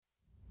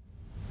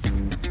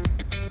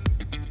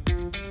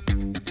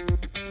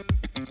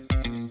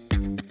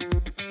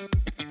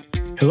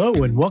Hello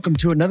and welcome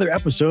to another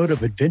episode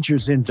of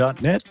Adventures in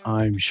 .NET.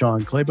 I'm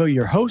Sean Clabo,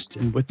 your host,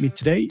 and with me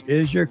today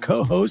is your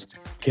co-host,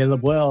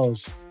 Caleb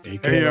Wells.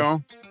 Hey,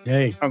 y'all.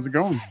 Hey. How's it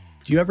going?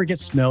 Do you ever get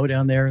snow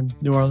down there in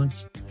New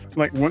Orleans?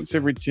 Like once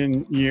every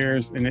 10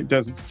 years, and it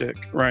doesn't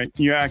stick, right?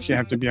 You actually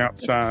have to be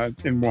outside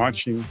and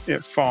watching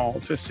it fall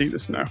to see the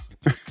snow.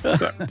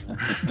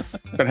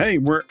 But hey,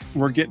 we're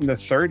getting the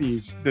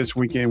 30s this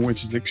weekend,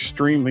 which is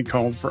extremely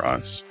cold for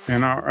us.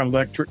 And our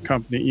electric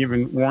company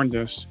even warned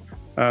us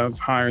of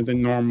higher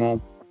than normal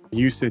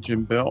usage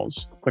and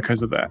bills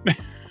because of that.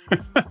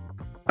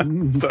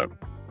 So,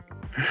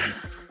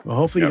 well,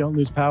 hopefully you don't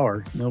lose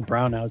power. No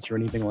brownouts or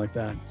anything like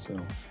that. So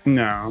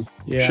no,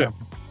 yeah. Shit.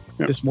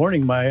 Yep. This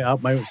morning,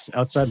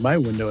 outside my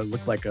window, it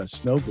looked like a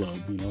snow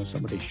globe. You know,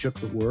 somebody shook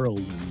the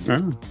world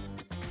and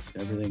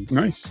everything.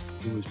 Nice.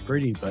 It was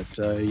pretty, but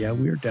yeah,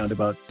 we were down to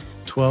about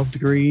 12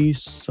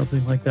 degrees,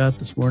 something like that.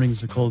 This morning's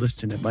the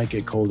coldest, and it might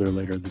get colder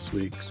later this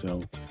week.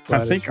 So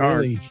I think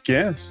our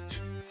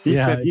guest, he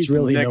said he's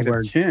really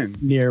nowhere 10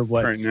 near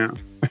what right now.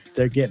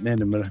 They're getting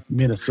into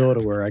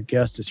Minnesota, where our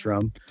guest is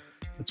from.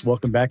 Let's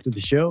welcome back to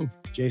the show,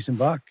 Jason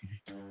Bach.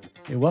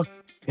 Hey, welcome.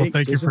 Well,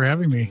 thank you for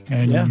having me.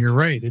 And you're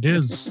right. It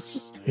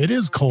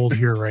is cold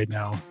here right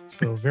now.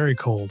 So very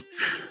cold.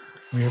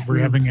 We're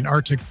having an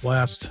Arctic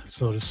blast,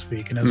 so to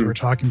speak. And as we were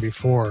talking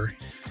before,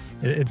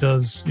 it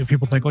does,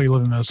 people think, oh, you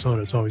live in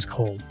Minnesota, it's always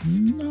cold.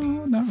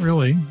 No, not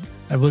really.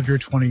 I've lived here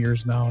 20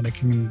 years now, and it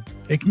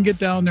can get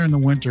down there in the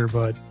winter,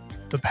 but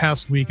the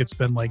past week it's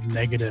been like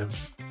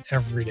negative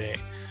every day.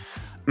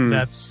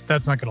 That's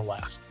not going to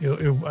last.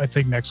 I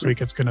think next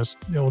week it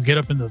will get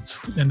up into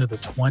the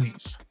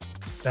 20s.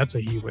 That's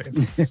a heat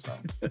wave. So.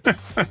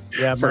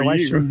 Yeah,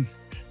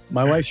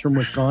 my wife's from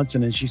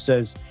Wisconsin, and she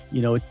says,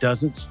 it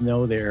doesn't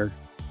snow there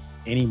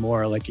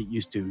anymore like it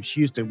used to. She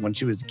used to, when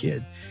she was a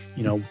kid,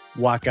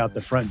 walk out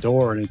the front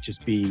door and it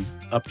just be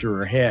up to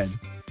her head,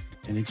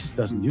 and it just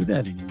doesn't do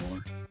that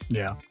anymore.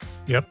 Yeah.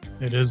 Yep.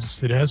 It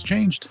has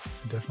changed.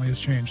 It definitely has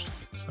changed.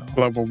 So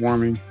global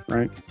warming,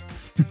 right?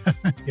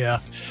 Yeah.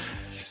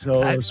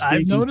 So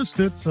I've noticed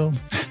it. So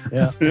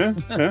yeah.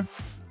 Yeah.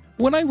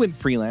 When I went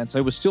freelance, I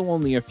was still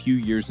only a few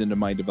years into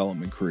my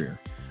development career.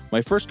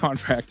 My first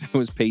contract, I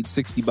was paid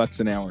 $60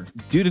 an hour.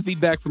 Due to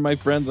feedback from my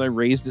friends, I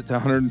raised it to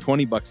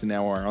 $120 an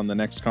hour on the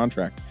next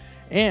contract.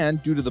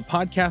 And due to the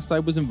podcasts I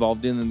was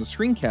involved in and the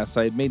screencasts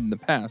I had made in the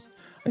past,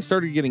 I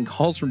started getting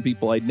calls from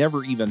people I'd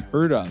never even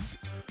heard of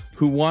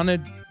who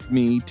wanted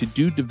me to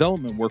do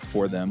development work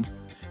for them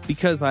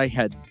because I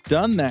had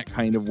done that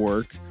kind of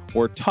work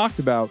or talked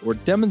about or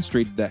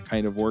demonstrated that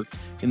kind of work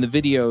in the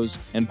videos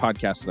and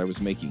podcasts that I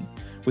was making.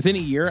 Within a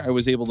year, I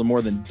was able to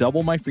more than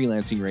double my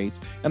freelancing rates,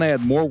 and I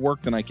had more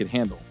work than I could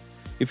handle.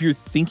 If you're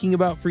thinking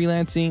about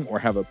freelancing or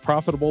have a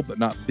profitable but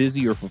not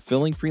busy or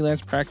fulfilling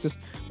freelance practice,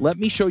 let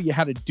me show you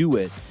how to do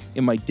it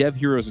in my Dev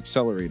Heroes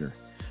Accelerator.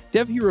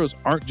 Dev Heroes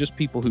aren't just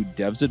people who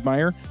devs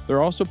admire,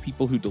 they're also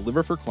people who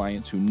deliver for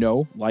clients who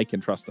know, like,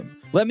 and trust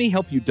them. Let me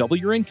help you double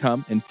your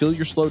income and fill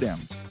your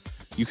slowdowns.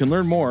 You can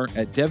learn more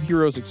at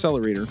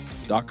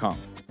devheroesaccelerator.com.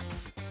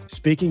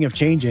 Speaking of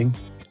changing,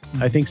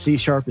 I think C#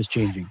 is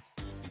changing.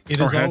 It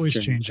is always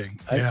changing.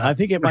 Yeah. I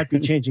think it might be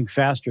changing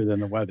faster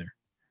than the weather.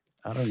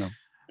 I don't know.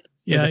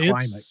 Yeah,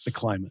 the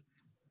climate.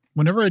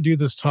 Whenever I do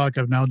this talk,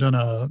 I've now done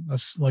a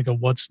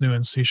what's new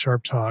in C#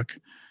 talk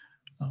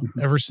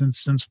ever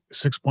since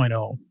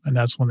 6.0, and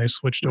that's when they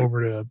switched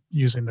over to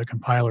using the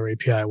compiler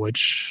API,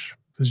 which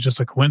is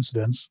just a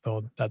coincidence,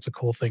 though that's a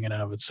cool thing in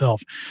and of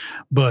itself.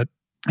 But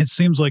it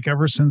seems like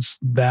ever since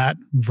that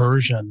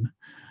version,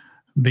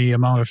 the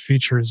amount of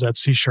features that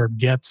C#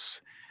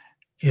 gets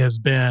has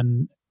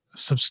been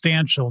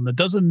substantial. And that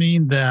doesn't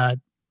mean that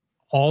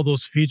all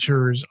those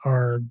features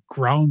are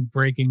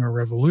groundbreaking or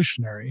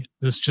revolutionary.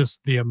 It's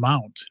just the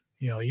amount.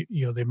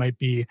 They might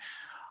be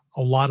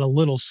a lot of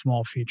little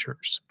small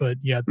features, but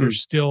yet they're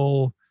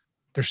still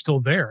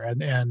there.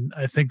 And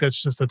I think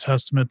that's just a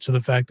testament to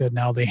the fact that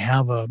now they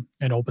have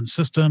an open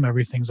system.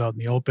 Everything's out in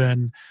the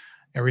open.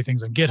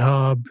 Everything's on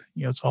GitHub.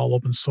 It's all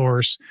open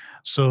source.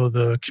 So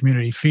the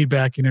community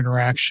feedback and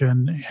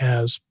interaction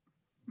has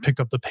picked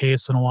up the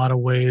pace in a lot of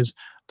ways.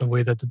 The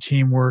way that the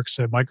team works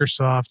at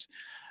Microsoft,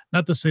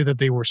 not to say that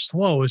they were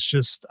slow. It's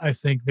just, I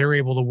think they're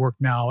able to work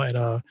now at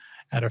a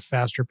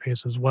faster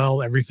pace as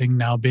well. Everything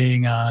now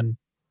being on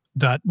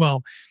 .NET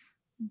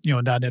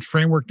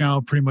Framework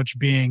now pretty much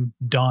being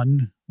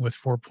done with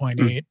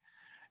 4.8.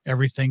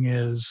 Everything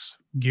is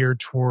geared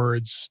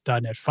towards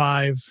 .NET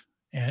 5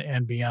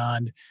 and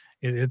beyond.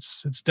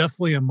 It's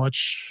definitely a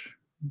much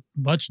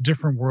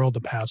different world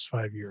the past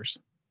 5 years.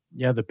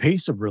 Yeah, the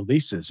pace of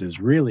releases is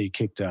really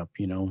kicked up,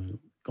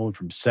 going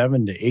from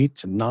 7 to 8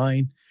 to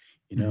 9.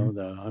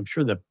 I'm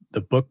sure the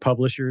book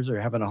publishers are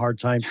having a hard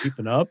time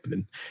keeping up.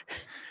 And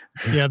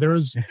yeah, there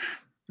was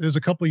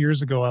a couple of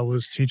years ago, I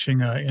was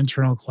teaching an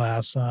internal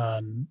class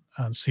on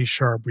C#.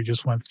 We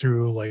just went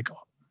through like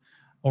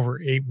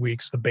over 8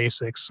 weeks, the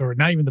basics, or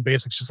not even the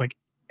basics, just like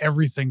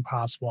everything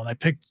possible. And I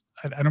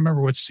don't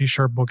remember which C#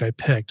 book I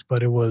picked,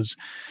 but it was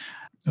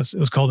It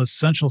was called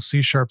Essential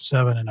C#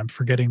 7, and I'm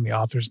forgetting the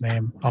author's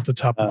name off the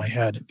top of my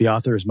head. The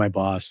author is my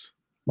boss,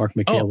 Mark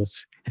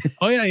Michaelis.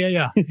 Oh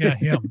yeah,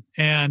 him.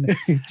 And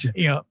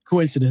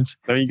coincidence.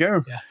 There you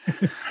go.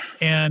 Yeah.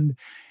 And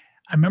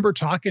I remember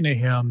talking to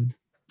him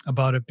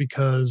about it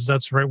because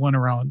that's right when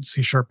around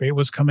C# 8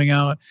 was coming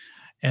out,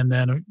 and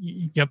then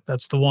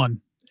that's the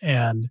one.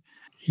 And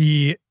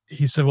he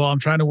said, well, I'm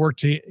trying to work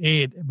to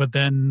 8, but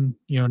then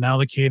now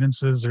the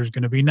cadences there's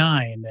going to be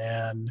 9,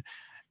 and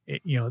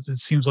it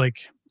seems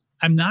like,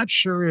 I'm not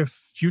sure if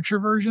future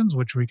versions,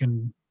 which we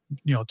can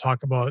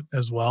talk about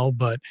as well,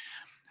 but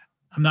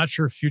I'm not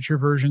sure if future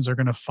versions are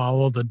going to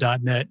follow the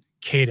 .NET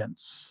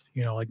cadence.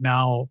 Like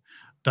now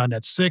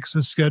 .NET 6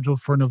 is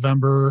scheduled for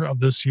November of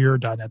this year.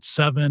 .NET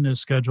 7 is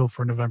scheduled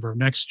for November of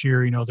next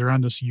year. They're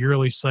on this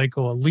yearly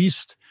cycle. At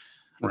least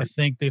I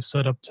think they've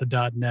set up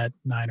to .NET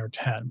 9 or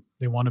 10.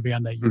 They want to be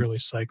on that yearly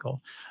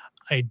cycle.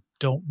 I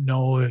don't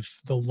know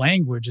if the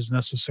language is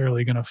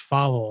necessarily going to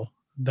follow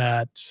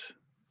that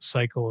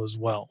cycle as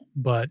well,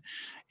 but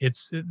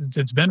it's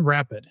been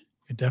rapid.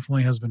 It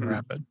definitely has been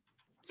rapid.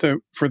 So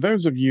for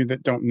those of you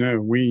that don't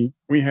know, we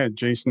had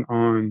Jason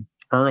on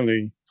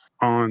early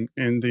on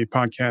in the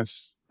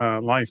podcast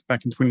life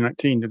back in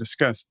 2019 to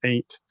discuss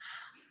 8,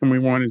 and we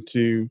wanted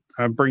to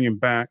bring him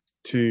back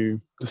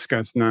to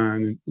discuss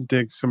 9 and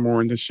dig some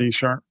more into C#.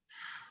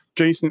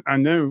 Jason, I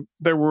know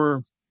there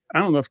were, I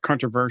don't know if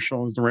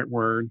controversial is the right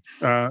word,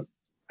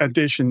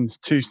 additions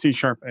to C#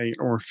 8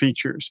 or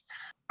features.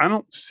 I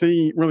don't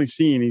really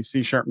see any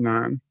C#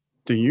 9.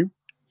 Do you?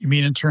 You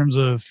mean in terms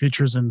of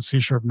features in C#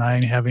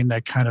 9 having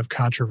that kind of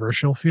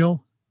controversial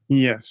feel?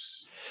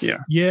 Yes. Yeah.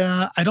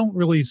 Yeah, I don't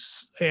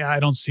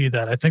see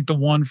that. I think the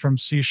one from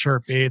C#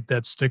 8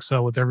 that sticks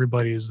out with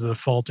everybody is the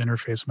default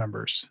interface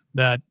members.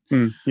 That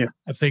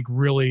I think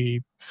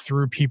really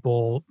threw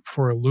people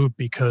for a loop,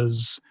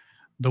 because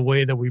the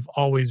way that we've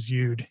always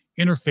viewed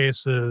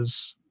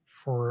interfaces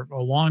for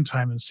a long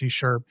time in C#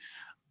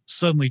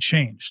 suddenly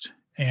changed.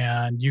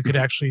 And you could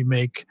actually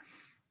make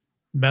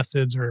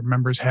methods or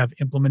members have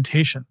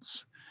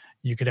implementations.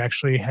 You could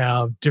actually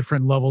have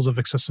different levels of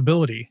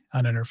accessibility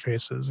on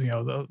interfaces,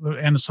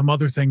 and some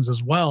other things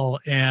as well.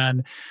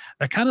 And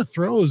that kind of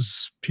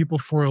throws people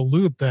for a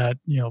loop that,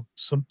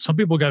 some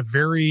people got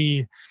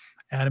very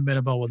adamant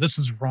about, well, this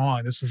is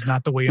wrong. This is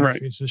not the way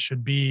interfaces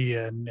should be.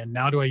 And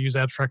now do I use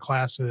abstract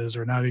classes,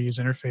 or now do I use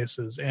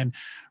interfaces? And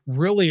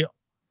really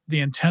the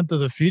intent of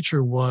the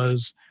feature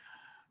was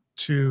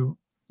to,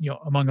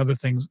 among other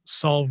things,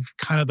 solve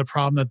kind of the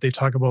problem that they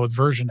talk about with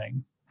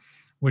versioning,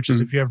 which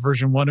is if you have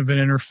version 1 of an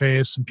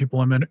interface and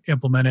people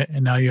implement it,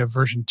 and now you have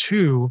version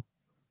 2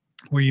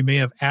 where you may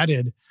have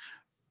added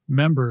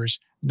members,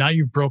 now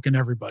you've broken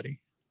everybody.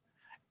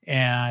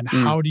 And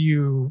how do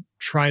you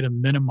try to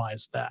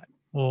minimize that?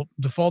 Well,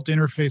 default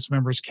interface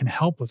members can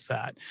help with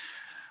that.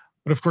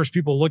 But of course,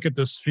 people look at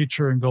this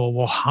feature and go,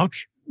 well,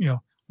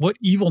 what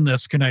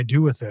evilness can I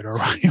do with it? Or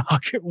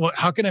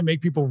how can I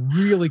make people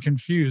really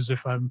confused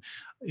if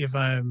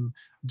I'm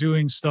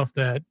doing stuff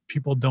that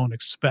people don't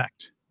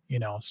expect?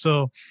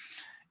 So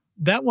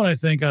that one, I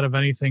think, out of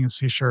anything in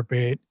C#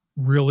 8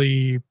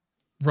 really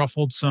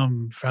ruffled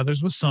some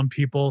feathers with some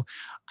people.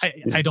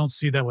 I don't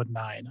see that with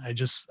 9.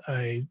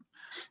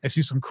 I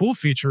see some cool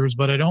features,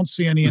 but I don't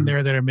see any in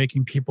there that are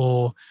making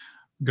people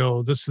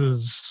go, this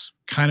is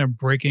kind of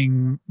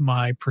breaking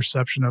my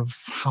perception of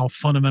how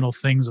fundamental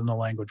things in the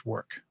language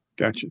work.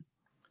 Gotcha.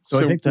 So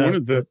I think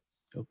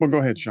well, go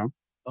ahead, Sean.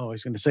 Oh, I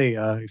was going to say,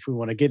 if we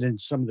want to get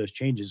into some of those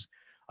changes,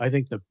 I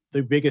think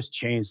the biggest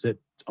change that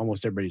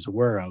almost everybody's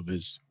aware of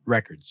is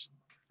records.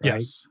 Right?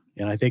 Yes.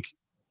 And I think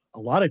a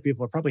lot of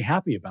people are probably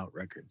happy about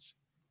records.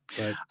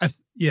 But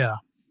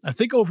I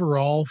think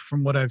overall,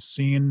 from what I've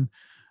seen,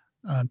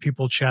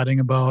 people chatting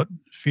about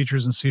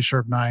features in C#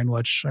 9,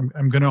 which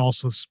I'm going to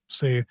also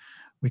say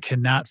we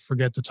cannot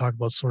forget to talk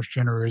about source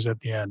generators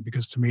at the end,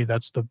 because to me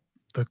that's the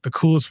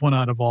coolest one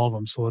out of all of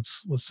them. So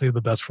let's save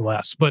the best for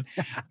last. But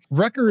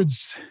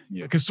records,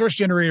 because source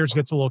generators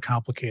gets a little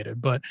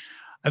complicated, but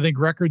I think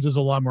records is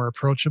a lot more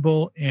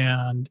approachable,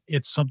 and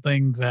it's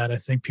something that I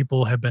think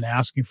people have been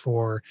asking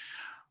for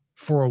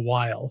a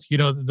while.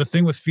 The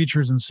thing with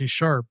features in C#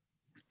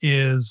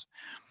 is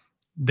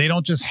they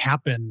don't just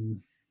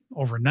happen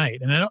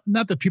overnight. And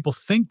not that people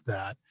think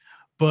that,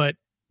 but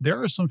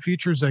there are some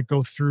features that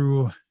go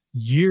through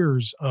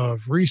years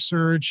of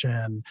research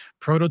and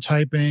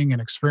prototyping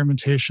and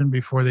experimentation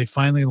before they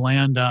finally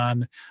land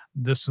on,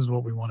 this is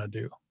what we want to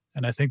do.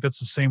 And I think that's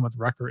the same with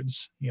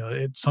records.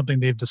 It's something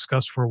they've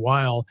discussed for a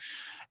while,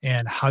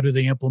 and how do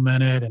they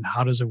implement it and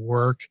how does it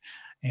work?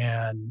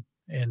 And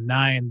in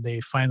 9,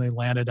 they finally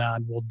landed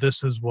on, well,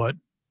 this is what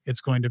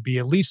it's going to be.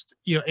 At least,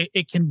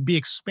 it can be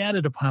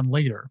expanded upon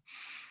later.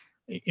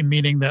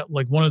 Meaning that,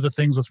 like, one of the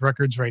things with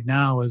records right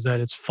now is that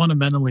it's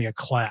fundamentally a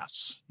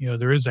class.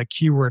 There is that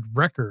keyword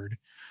record,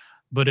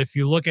 but if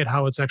you look at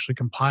how it's actually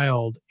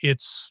compiled,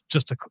 it's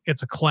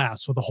a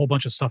class with a whole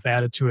bunch of stuff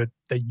added to it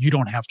that you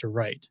don't have to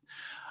write.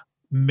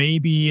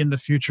 Maybe in the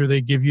future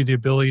they give you the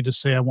ability to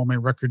say, I want my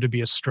record to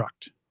be a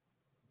struct.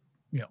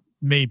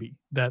 maybe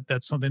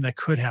that's something that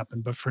could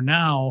happen. But for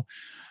now,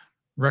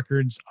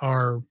 records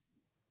are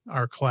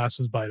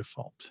classes by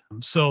default.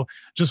 So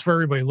just for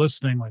everybody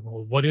listening, like,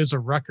 well, what is a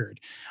record?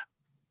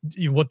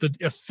 What the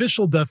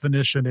official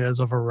definition is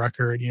of a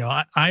record,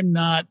 I'm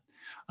not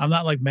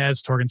like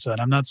Mads Torgensen.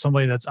 I'm not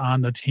somebody that's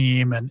on the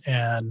team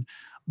and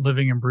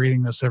living and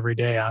breathing this every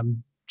day.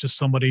 I'm just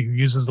somebody who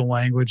uses the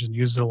language and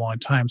used it a long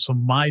time. So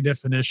my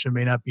definition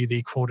may not be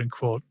the quote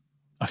unquote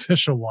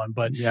official one,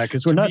 but yeah,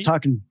 because we're not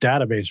talking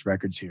database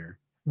records here.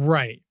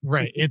 Right.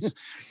 It's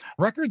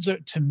records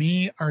that, to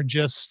me, are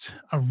just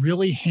a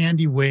really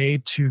handy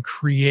way to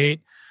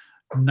create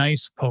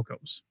nice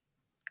POCOs.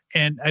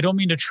 And I don't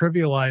mean to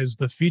trivialize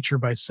the feature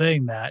by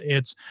saying that.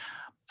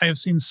 I have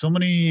seen so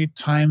many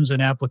times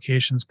in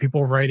applications,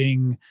 people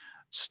writing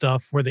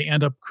stuff where they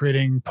end up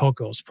creating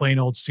POCOs, plain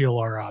old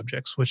CLR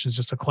objects, which is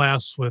just a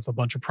class with a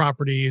bunch of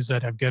properties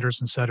that have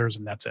getters and setters,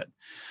 and that's it.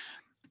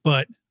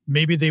 But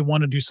maybe they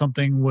want to do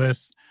something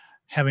with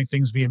having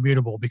things be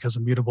immutable, because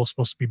immutable is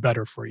supposed to be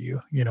better for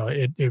you.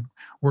 It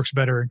works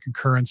better in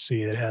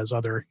concurrency. It has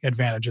other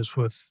advantages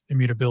with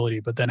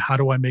immutability. But then how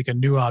do I make a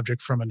new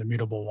object from an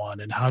immutable one?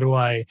 And how do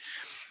I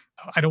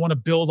don't want to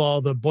build all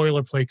the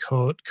boilerplate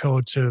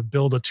code to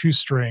build a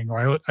toString,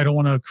 or I don't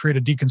want to create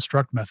a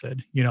deconstruct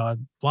method,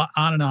 on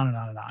and on and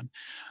on and on.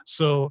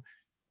 So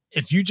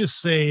if you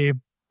just say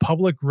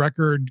public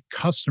record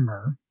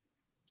customer,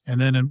 and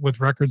then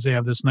with records, they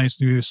have this nice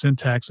new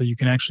syntax that you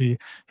can actually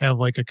have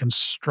like a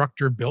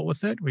constructor built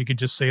with it. We could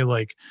just say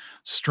like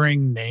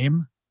string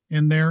name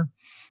in there.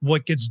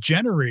 What gets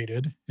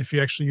generated, if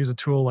you actually use a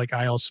tool like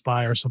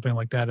ILSpy or something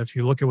like that, if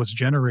you look at what's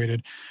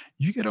generated,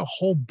 you get a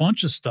whole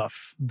bunch of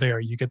stuff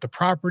there. You get the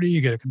property, you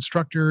get a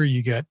constructor,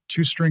 you get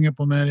toString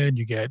implemented,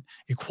 you get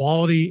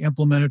equality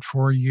implemented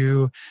for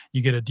you,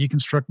 you get a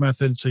deconstruct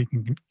method so you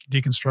can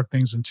deconstruct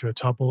things into a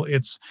tuple.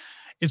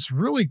 It's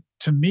really,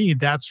 to me,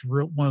 that's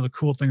one of the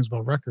cool things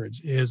about records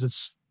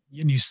is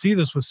and you see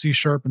this with C#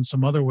 and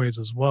some other ways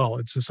as well.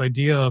 It's this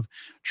idea of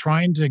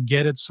trying to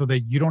get it so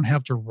that you don't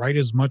have to write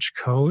as much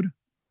code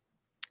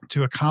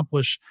to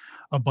accomplish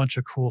a bunch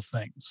of cool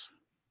things.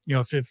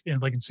 If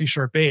like in C#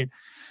 8,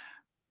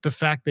 the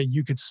fact that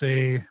you could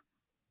say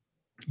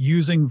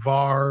using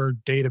var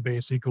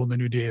database equal to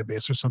new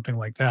database or something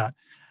like that,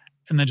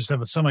 and then just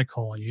have a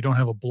semicolon, you don't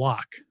have a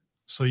block.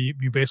 So you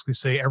basically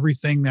say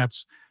everything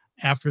that's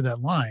after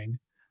that line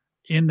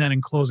in that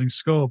enclosing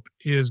scope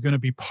is going to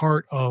be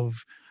part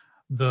of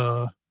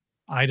the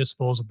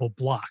iDisposable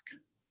block.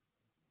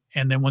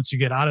 And then once you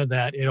get out of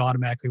that, it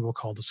automatically will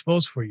call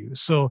dispose for you.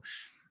 So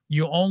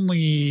you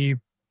only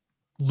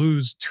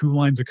lose 2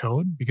 lines of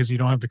code because you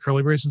don't have the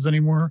curly braces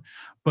anymore.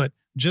 But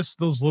just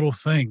those little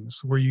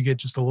things where you get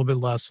just a little bit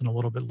less and a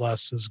little bit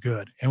less is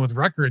good. And with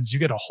records, you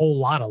get a whole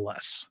lot of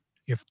less,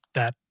 if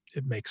that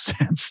it makes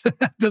sense.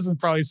 It doesn't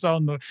probably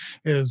sound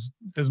as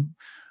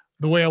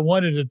the way I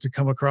wanted it to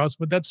come across,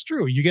 but that's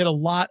true. You get a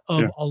lot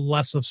of a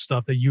less of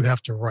stuff that you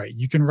have to write.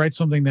 You can write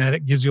something that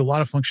it gives you a lot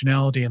of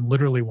functionality in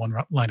literally 1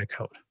 line of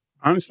code.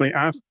 Honestly,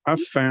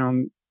 I've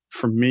found,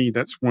 for me,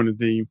 that's one of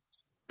the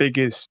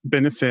biggest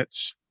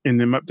benefits in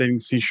them updating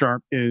C#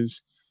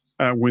 is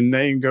when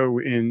they go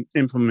and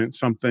implement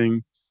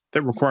something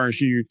that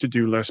requires you to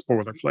do less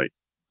boilerplate,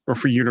 or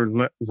for you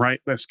to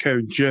write less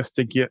code just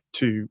to get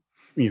to,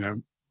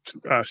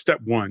 step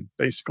 1,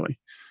 basically.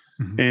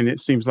 Mm-hmm. And it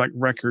seems like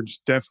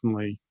records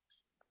definitely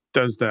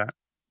does that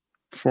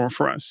for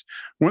us.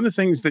 One of the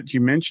things that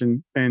you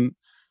mentioned, and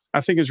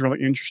I think is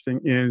really interesting,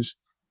 is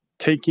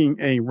taking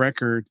a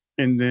record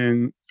and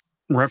then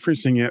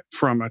referencing it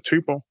from a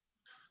tuple,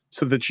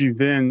 so that you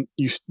then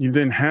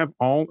have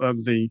all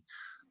of the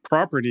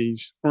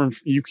properties, or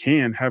you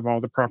can have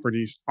all the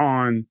properties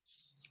on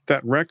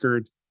that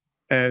record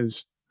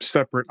as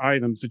separate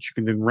items that you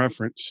can then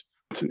reference.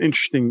 It's an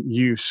interesting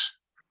use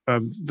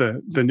of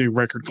the new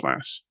record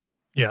class.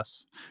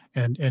 Yes.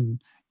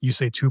 And you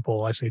say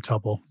tuple, I say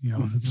tuple.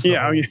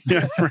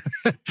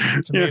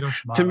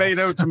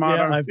 Tomato.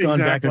 Yeah, I've gone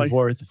back and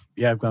forth.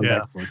 Yeah, I've gone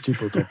back and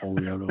forth.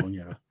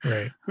 Tuple.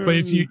 Right. But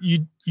if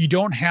you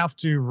don't have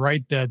to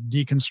write that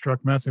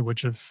deconstruct method,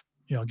 which if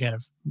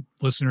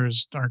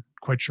listeners aren't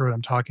quite sure what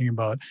I'm talking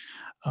about,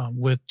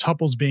 with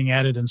tuples being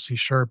added in C#,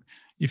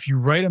 if you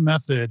write a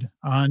method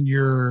on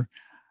your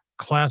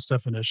class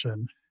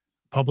definition,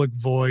 public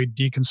void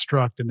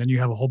deconstruct, and then you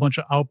have a whole bunch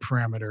of out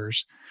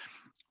parameters,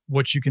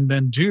 what you can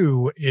then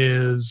do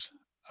is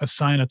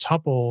assign a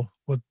tuple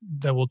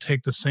that will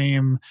take the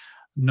same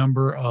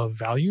number of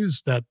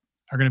values that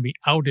are going to be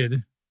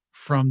outed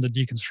from the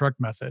deconstruct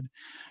method.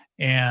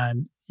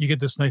 And you get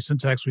this nice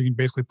syntax where you can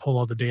basically pull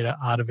all the data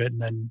out of it and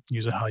then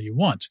use it how you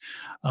want.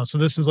 So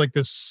this is like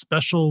this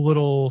special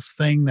little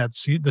thing that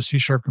the C#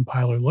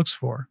 compiler looks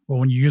for. Well,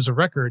 when you use a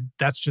record,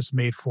 that's just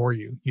made for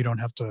you. You don't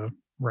have to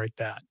write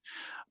that.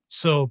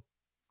 So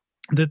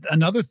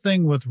another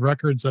thing with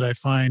records that I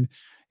find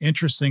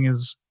interesting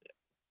is,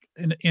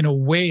 in a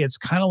way, it's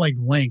kind of like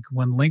LINQ.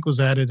 When LINQ was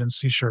added in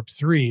C#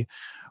 3,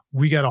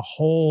 we got a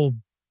whole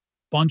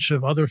bunch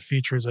of other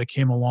features that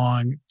came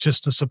along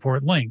just to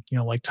support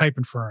LINQ, like type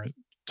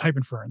type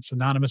inference,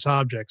 anonymous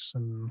objects,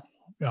 and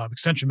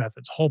extension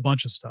methods, whole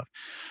bunch of stuff.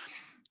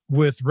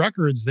 With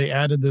records, they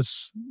added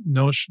this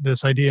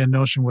idea and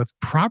notion with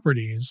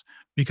properties,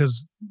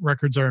 because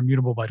records are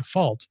immutable by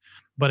default,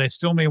 but I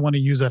still may want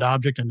to use that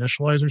object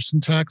initializer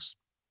syntax.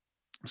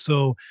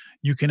 So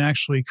you can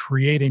actually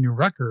create a new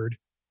record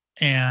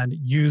and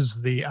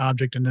use the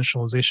object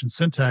initialization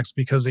syntax,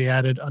 because they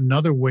added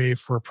another way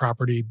for a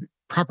property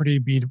to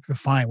be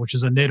defined, which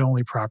is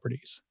init-only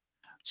properties.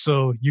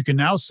 So you can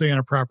now say on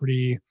a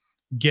property,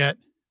 get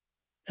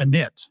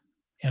init,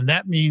 and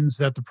that means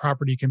that the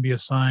property can be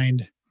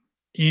assigned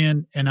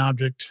in an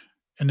object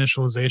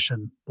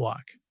initialization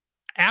block.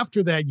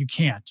 After that, you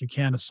can't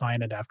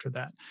assign it after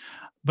that.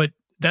 But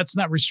that's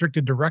not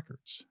restricted to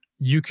records.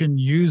 You can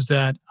use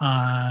that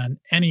on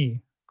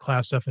any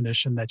class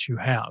definition that you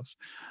have.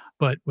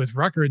 But with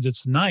records,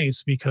 it's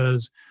nice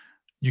because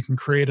you can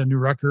create a new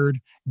record,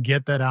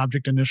 get that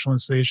object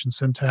initialization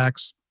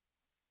syntax,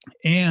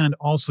 and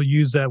also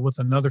use that with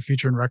another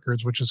feature in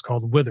records, which is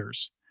called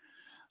withers.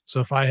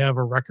 So if I have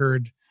a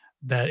record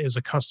that is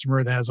a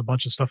customer that has a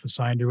bunch of stuff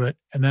assigned to it,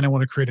 and then I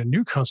want to create a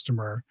new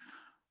customer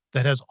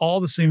that has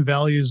all the same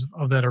values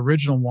of that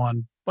original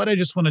one, but I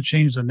just want to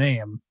change the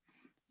name,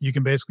 you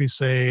can basically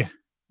say,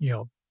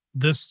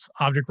 this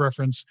object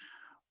reference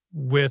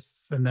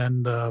with, and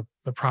then the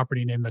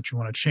property name that you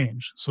want to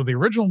change. So the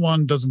original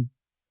one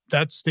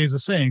that stays the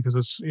same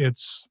because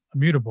it's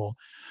immutable,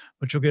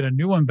 but you'll get a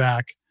new one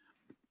back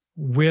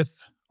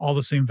with all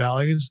the same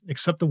values,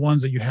 except the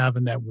ones that you have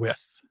in that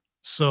with.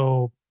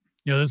 So,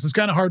 this is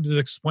kind of hard to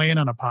explain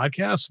on a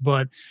podcast,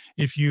 but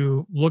if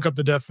you look up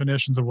the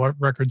definitions of what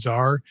records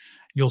are,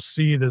 you'll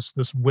see this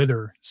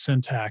wither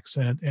syntax,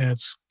 and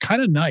it's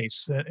kind of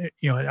nice,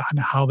 and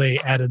how they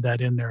added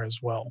that in there as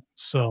well.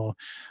 So,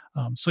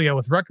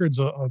 with records,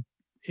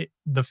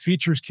 the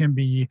features can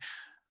be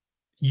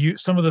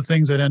some of the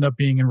things that end up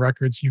being in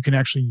records you can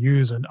actually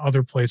use in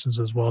other places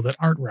as well that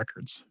aren't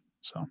records.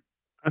 So,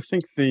 I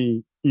think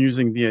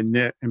using the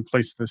init in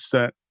place of the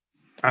set,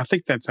 I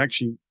think that's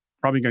actually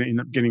probably going to end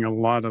up getting a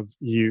lot of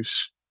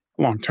use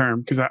long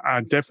term, because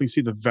I definitely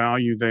see the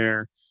value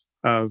there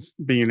of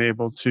being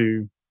able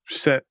to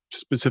set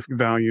specific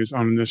values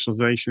on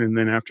initialization, and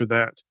then after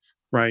that,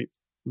 right,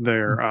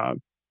 they're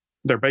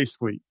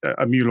basically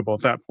immutable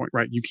at that point,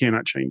 right? You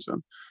cannot change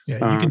them.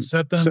 Yeah, you can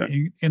set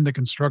them in the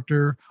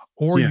constructor,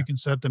 or you can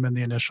set them in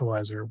the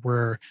initializer.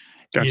 Where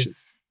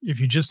if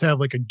you just have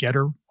like a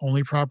getter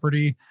only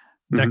property,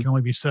 that can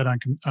only be set on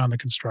the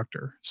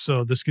constructor.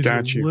 So this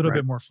gives you a little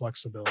bit more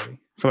flexibility.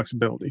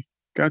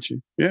 Got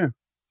you. Yeah.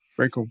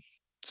 Very cool.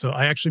 So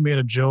I actually made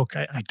a joke.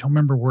 I don't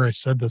remember where I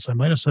said this. I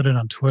might have said it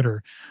on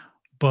Twitter,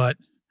 but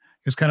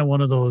it's kind of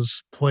one of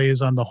those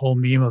plays on the whole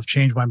meme of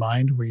change my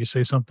mind, where you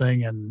say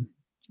something and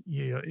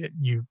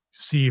you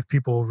see if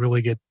people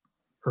really get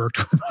irked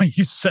with what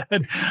you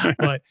said.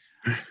 But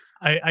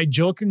I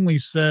jokingly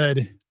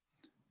said,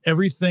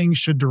 everything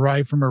should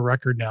derive from a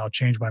record now.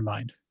 Change my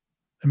mind.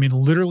 I mean,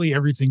 literally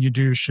everything you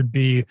do should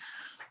be,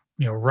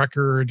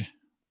 record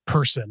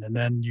person, and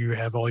then you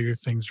have all your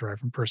things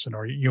derived from person,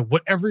 or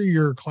whatever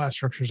your class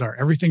structures are.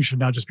 Everything should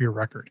now just be a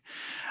record.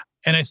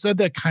 And I said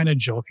that kind of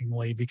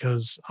jokingly,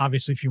 because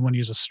obviously if you want to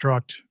use a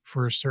struct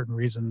for certain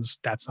reasons,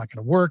 that's not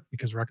going to work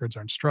because records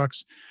aren't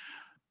structs.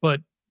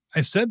 But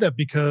I said that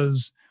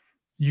because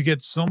you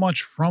get so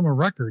much from a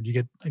record. You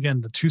get, again,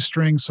 the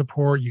toString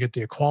support, you get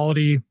the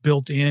equality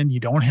built in.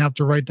 You don't have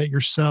to write that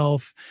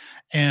yourself.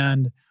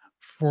 And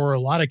for a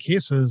lot of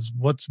cases,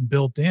 what's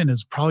built in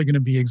is probably going to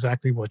be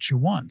exactly what you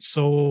want.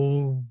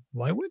 So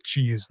why would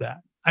you use that?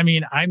 I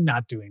mean, I'm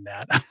not doing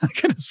that. I'm not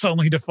going to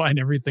suddenly define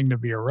everything to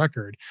be a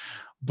record,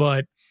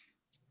 but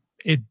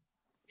it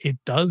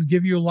does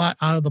give you a lot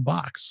out of the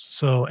box.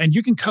 So, and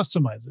you can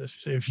customize it.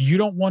 If you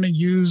don't want to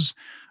use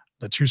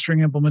the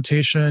toString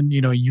implementation,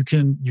 you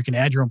can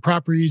add your own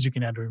properties, you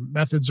can add your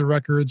methods of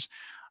records,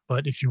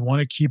 but if you want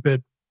to keep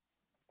it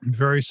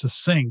very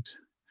succinct,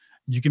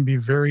 you can be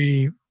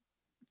very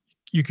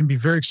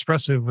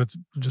expressive with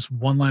just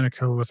one line of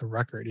code with a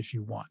record if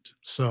you want.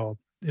 So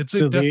it's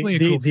definitely a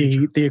cool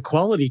feature. The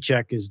equality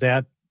check, is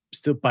that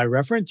still by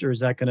reference, or is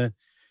that going to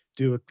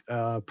do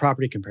a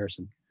property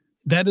comparison?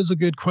 That is a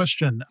good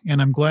question.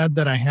 And I'm glad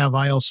that I have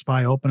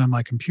ILSpy open on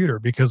my computer,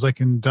 because I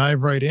can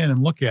dive right in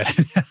and look at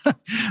it.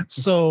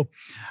 So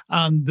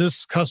on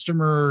this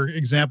customer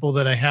example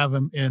that I have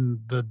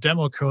in the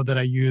demo code that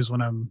I use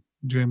when I'm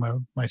doing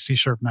my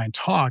C#9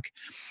 talk,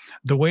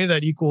 the way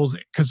that equals,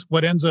 because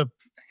what ends up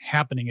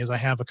happening is I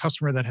have a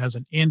customer that has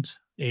an int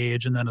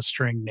age and then a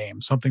string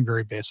name, something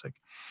very basic.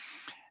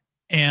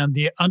 And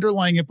the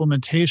underlying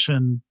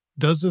implementation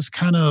does this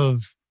kind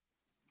of,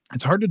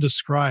 it's hard to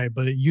describe,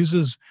 but it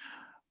uses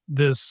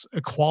this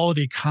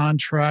equality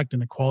contract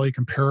and equality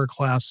comparer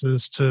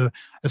classes to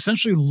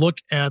essentially look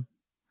at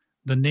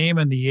the name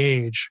and the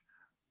age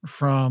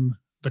from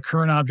the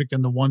current object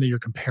and the one that you're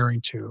comparing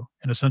to,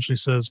 and essentially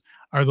says,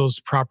 are those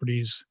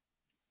properties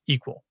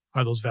equal?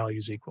 Are those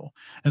values equal?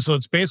 And so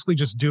it's basically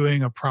just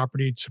doing a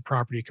property to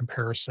property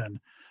comparison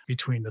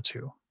between the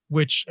two,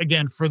 which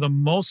again, for the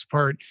most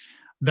part,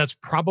 that's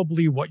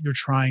probably what you're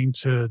trying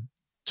to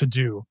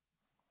do.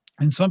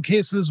 In some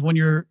cases, when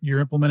you're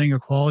implementing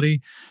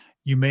equality,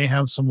 you may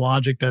have some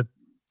logic that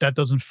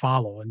doesn't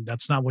follow, and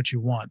that's not what you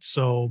want.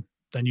 So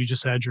then you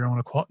just add your own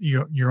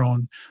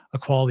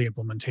equality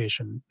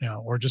implementation,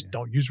 or just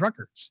don't use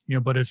records,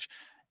 But if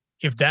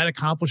that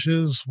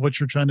accomplishes what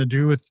you're trying to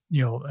do with,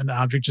 an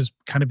object just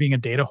kind of being a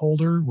data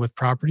holder with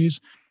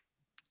properties,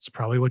 it's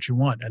probably what you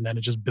want. And then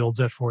it just builds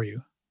that for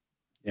you.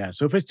 Yeah.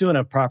 So if it's doing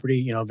a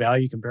property,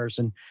 value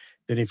comparison,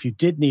 then if you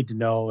did need to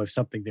know if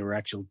something, there were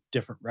actual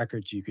different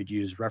records, you could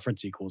use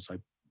reference equals. I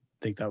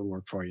think that would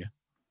work for you.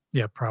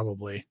 Yeah,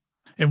 probably.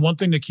 And one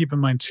thing to keep in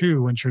mind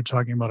too, when you're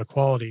talking about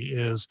equality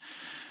is,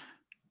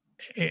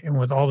 and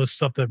with all this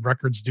stuff that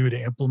records do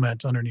to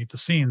implement underneath the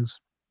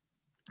scenes,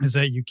 is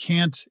that you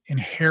can't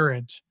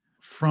inherit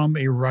from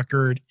a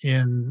record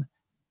in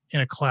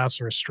a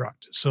class or a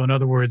struct. So in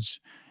other words,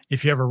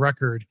 if you have a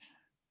record,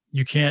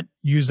 you can't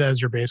use that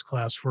as your base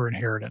class for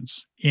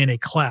inheritance in a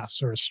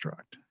class or a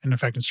struct. And in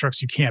fact, in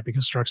structs, you can't,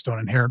 because structs don't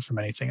inherit from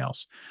anything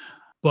else.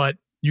 But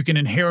you can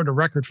inherit a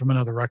record from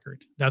another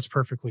record. That's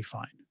perfectly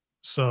fine.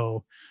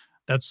 So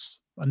that's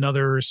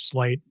another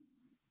slight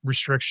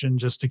restriction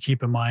just to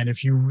keep in mind.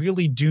 If you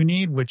really do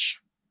need, which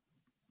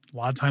a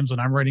lot of times when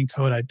I'm writing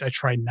code, I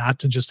try not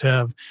to just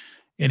have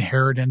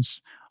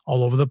inheritance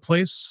all over the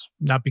place,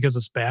 not because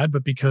it's bad,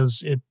 but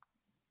because it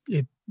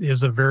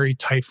is a very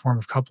tight form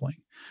of coupling.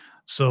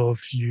 So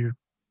if you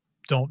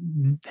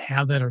don't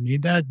have that or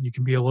need that, you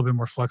can be a little bit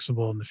more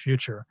flexible in the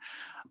future.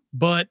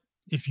 But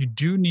if you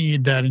do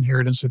need that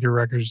inheritance with your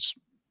records,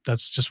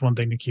 that's just one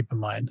thing to keep in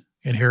mind.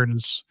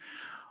 Inheritance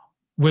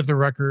with the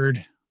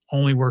record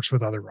only works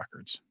with other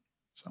records.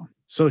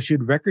 So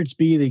should records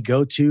be the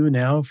go-to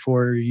now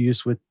for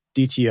use with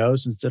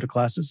DTOs instead of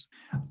classes?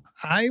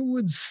 I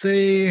would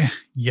say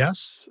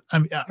yes. I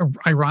mean,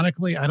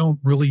 ironically, I don't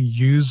really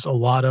use a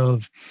lot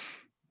of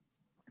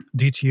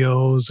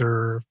DTOs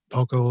or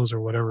POCOs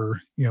or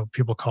whatever,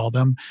 people call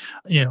them.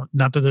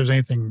 Not that there's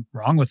anything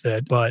wrong with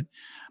it, but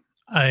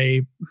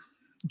I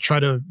try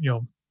to,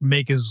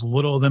 make as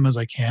little of them as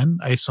I can.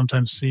 I've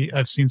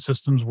seen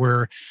systems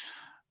where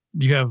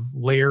you have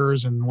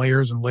layers and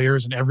layers and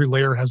layers, and every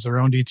layer has their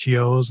own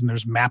DTOs, and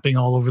there's mapping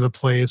all over the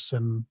place,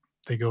 and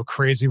they go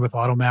crazy with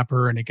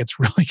AutoMapper, and it gets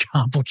really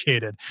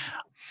complicated.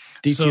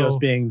 DTOs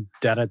being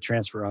data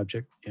transfer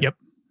object. Yeah.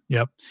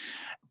 Yep.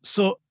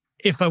 So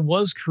if I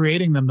was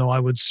creating them, though, I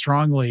would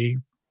strongly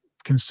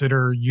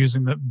consider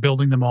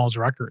building them all as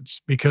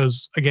records,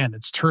 because again,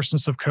 it's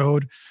terseness of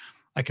code.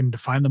 I can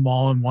define them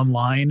all in one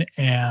line,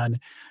 and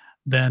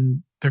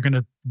then they're going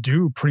to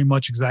do pretty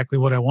much exactly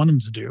what I want them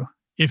to do.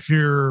 If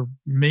you're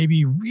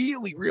maybe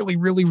really, really,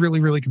 really, really,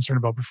 really concerned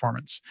about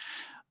performance,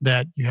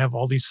 that you have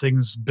all these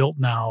things built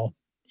now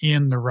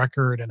in the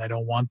record, and I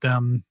don't want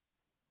them,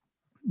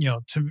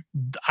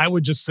 I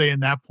would just say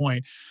in that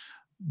point,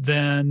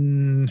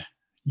 then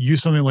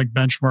use something like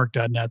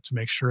benchmark.net to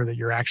make sure that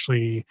you're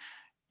actually,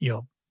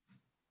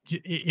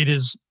 it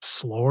is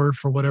slower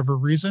for whatever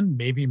reason,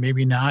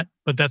 maybe not.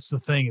 But that's the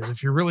thing, is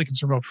if you're really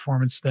concerned about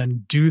performance,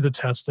 then do the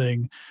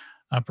testing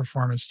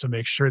performance to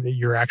make sure that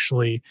you're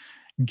actually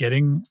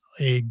getting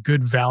a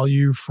good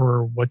value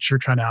for what you're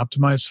trying to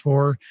optimize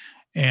for.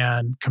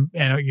 And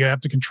you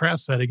have to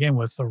contrast that again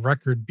with the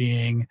record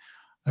being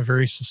a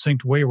very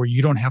succinct way where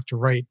you don't have to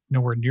write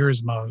nowhere near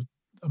as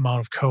amount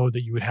of code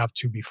that you would have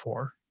to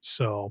before.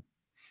 So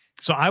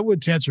I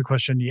would, to answer your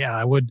question, yeah,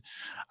 I would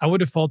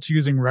default to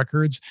using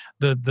records.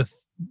 The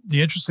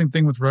interesting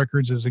thing with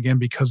records is, again,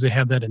 because they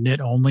have that init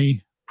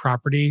only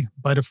property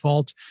by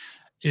default,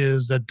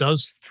 is that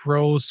does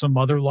throw some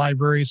other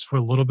libraries for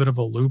a little bit of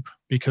a loop,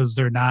 because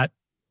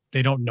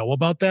they don't know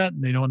about that,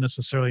 and they don't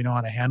necessarily know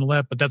how to handle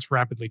that. But that's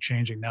rapidly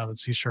changing now that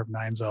C#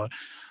 9's out.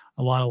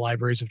 A lot of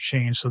libraries have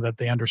changed so that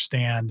they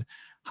understand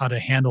how to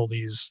handle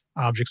these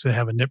objects that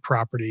have init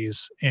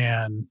properties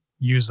and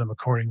use them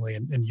accordingly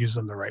and use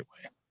them the right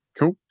way.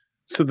 Cool.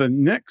 So the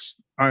next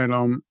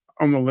item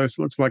on the list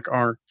looks like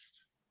our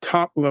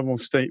top level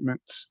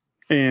statements.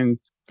 And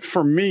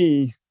for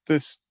me,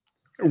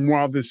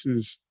 while this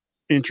is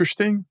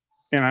interesting,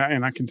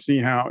 and I can see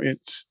how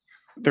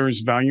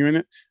there's value in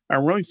it, I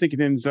really think it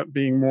ends up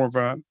being more of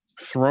a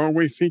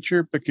throwaway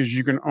feature, because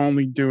you can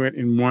only do it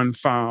in one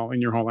file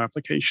in your whole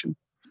application.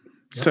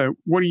 Yep. So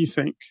what do you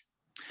think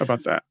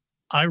about that?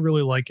 I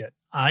really like it.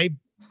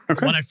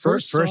 When I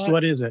first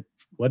what is it?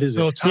 What is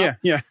it?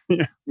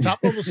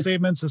 Top level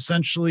statements,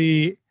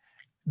 essentially,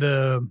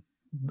 to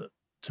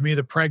me,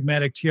 the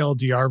pragmatic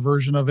TLDR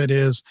version of it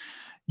is,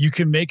 you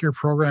can make your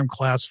program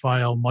class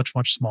file much,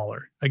 much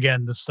smaller.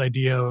 Again, this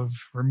idea of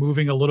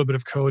removing a little bit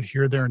of code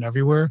here, there, and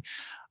everywhere.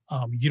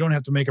 You don't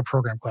have to make a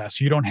program class.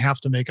 You don't have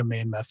to make a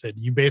main method.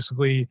 You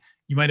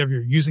might have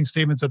your using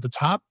statements at the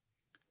top,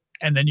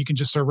 and then you can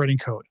just start writing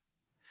code.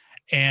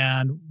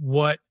 And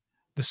what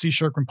the C#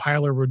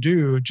 compiler will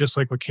do, just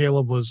like what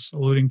Caleb was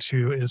alluding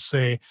to, is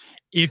say,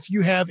 if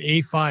you have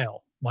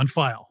one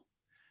file,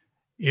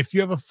 if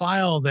you have a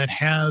file that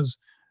has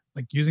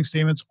like using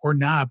statements or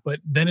not, but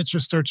then it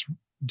just starts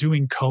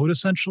doing code,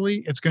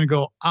 essentially, it's going to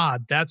go,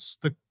 that's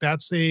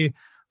a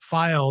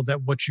file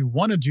that what you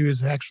want to do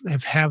is actually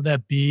have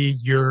that be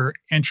your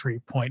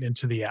entry point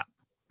into the app.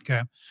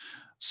 Okay.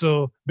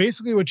 So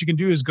basically what you can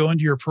do is go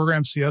into your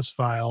program CS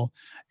file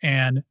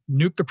and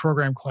nuke the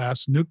program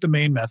class, nuke the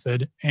main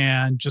method,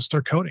 and just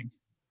start coding.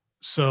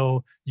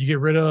 So you get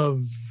rid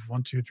of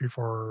 1, 2, 3,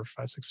 4,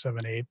 5, 6,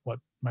 7, 8, what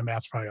my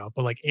math's probably off,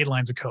 but like 8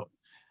 lines of code.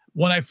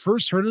 When I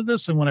first heard of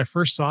this and when I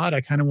first saw it,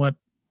 I kind of went,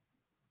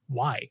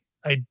 why?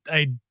 I'm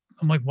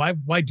like,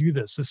 why do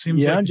this? It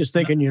seems like I'm just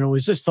thinking,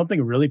 is this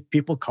something really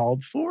people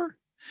called for?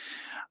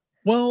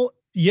 Well,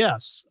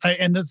 yes.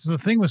 And that's the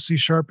thing with C#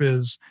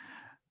 is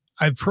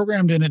I've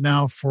programmed in it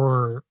now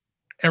for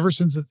ever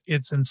since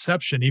its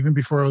inception, even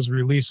before it was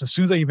released. As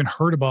soon as I even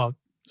heard about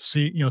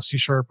C#,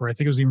 or I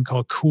think it was even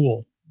called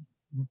Cool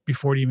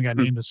before it even got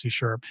named as C#,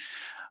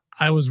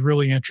 I was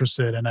really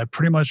interested, and I've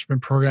pretty much been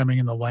programming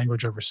in the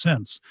language ever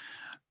since.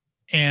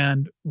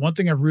 And one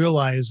thing I've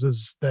realized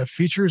is that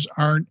features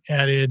aren't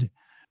added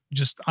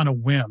just on a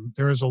whim.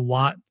 There is a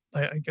lot,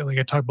 like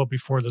I talked about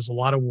before, there's a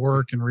lot of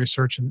work and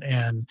research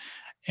and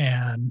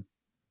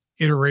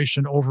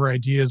iteration over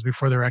ideas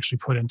before they're actually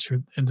put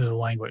into the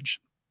language.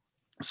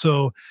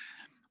 So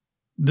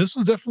this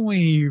is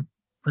definitely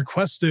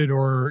requested,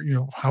 or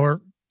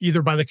however,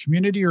 either by the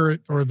community or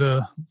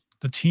the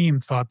team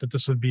thought that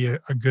this would be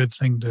a good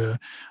thing to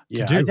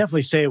do. I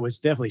definitely say it was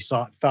definitely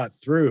thought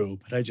through,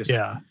 but I just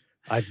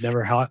I've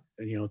never talked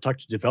to a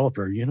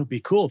developer. It'd be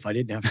cool if I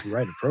didn't have to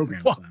write a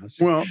program class.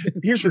 Well,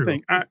 here's the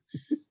thing. I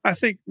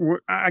think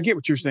I get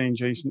what you're saying,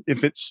 Jason.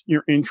 If it's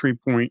your entry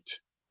point,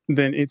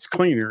 then it's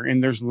cleaner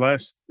and there's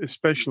less,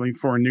 especially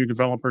for a new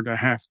developer, to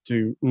have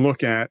to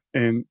look at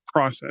and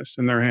process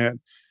in their head.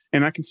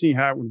 And I can see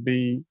how it would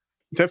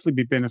definitely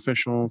be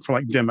beneficial for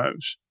like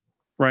demos,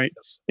 right?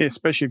 Yes.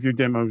 Especially if your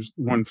demo's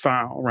one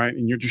file, right?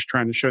 And you're just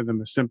trying to show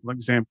them a simple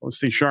example of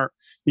C#,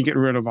 you get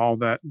rid of all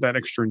that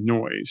extra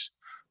noise.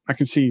 I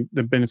can see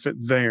the benefit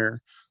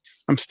there.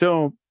 I'm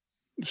still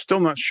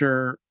not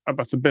sure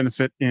about the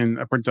benefit in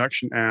a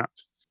production app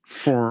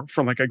for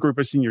like a group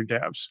of senior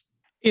devs.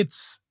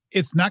 It's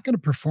not going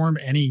to perform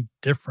any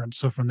different.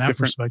 So from that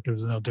perspective,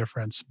 there's no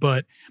difference.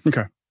 But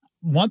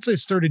once I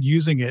started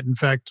using it, in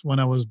fact, when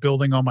I was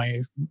building all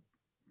my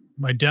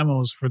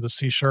demos for the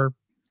C#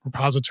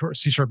 repository,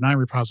 C#9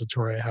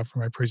 repository I have for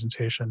my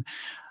presentation,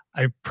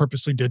 I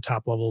purposely did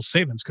top level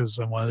statements because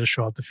I wanted to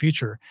show out the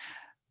feature.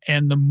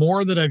 And the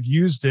more that I've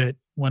used it,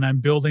 when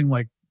I'm building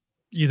like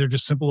either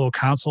just simple little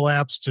console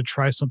apps to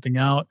try something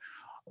out,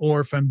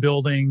 or if I'm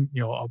building,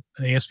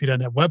 an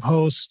ASP.NET web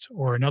host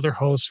or another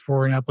host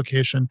for an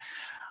application,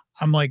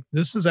 I'm like,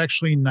 this is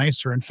actually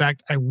nicer. In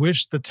fact, I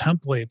wish the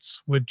templates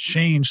would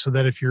change so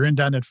that if you're in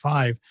 .NET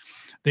 5,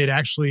 they'd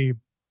actually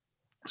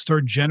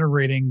start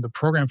generating the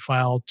program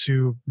file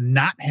to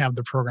not have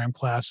the program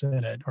class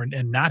in it,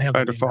 and not have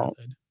by the default.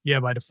 Method.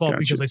 Yeah, by default,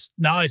 Gotcha. because I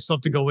still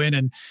have to go in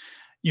and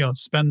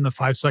spend the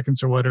 5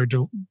 seconds or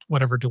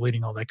whatever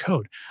deleting all that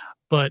code.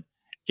 But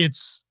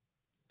it's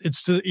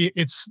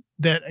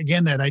that,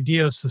 again, that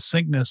idea of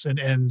succinctness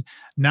and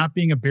not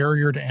being a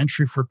barrier to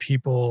entry for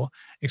people,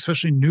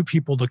 especially new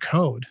people to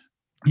code.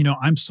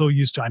 I'm so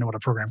used to, I know what a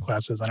program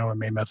class is, I know what a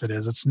main method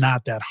is. It's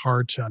not that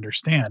hard to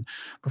understand.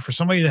 But for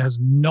somebody that has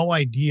no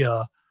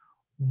idea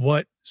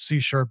what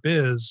C#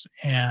 is,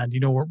 and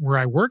where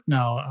I work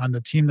now on the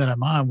team that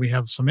I'm on, we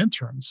have some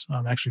interns,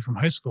 actually from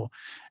high school,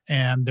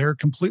 and they're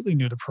completely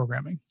new to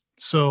programming.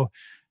 So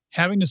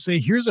having to say,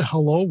 here's a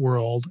hello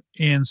world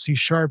in C#,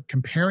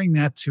 comparing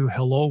that to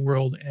hello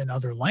world in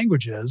other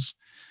languages,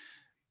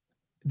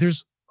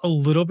 there's a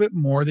little bit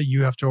more that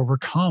you have to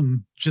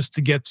overcome just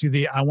to get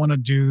to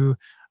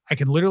I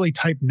can literally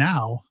type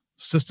now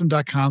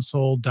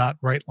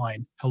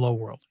system.console.writeLine hello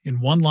world in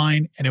one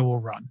line and it will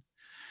run.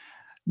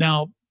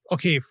 Now,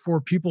 okay, for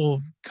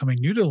people coming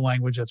new to the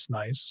language, that's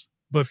nice.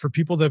 But for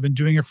people that have been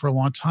doing it for a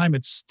long time,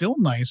 it's still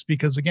nice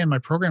because, again, my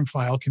program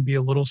file can be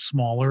a little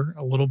smaller,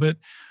 a little bit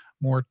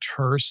more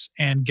terse,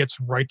 and gets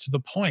right to the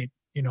point.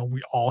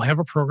 We all have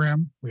a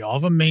program, we all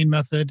have a main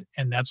method,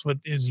 and that's what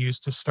is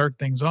used to start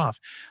things off.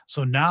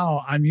 So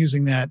now I'm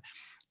using that.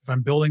 If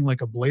I'm building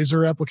like a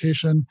Blazor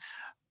application,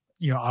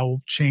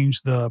 I'll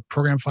change the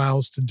program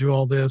files to do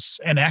all this.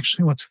 And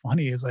actually what's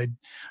funny is I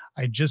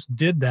just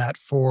did that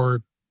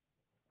for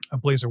a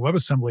Blazor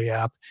WebAssembly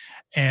app,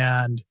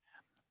 and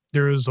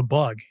there is a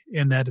bug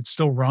in that it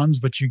still runs,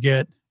 but you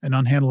get an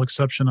unhandled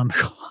exception on the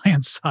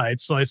client side.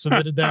 So I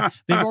submitted that.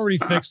 They've already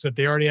fixed it.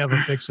 They already have a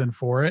fix in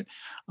for it.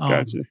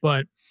 Gotcha.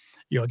 But,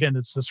 again,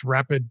 it's this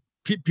rapid,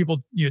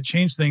 people,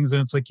 change things, and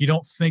it's like you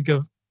don't think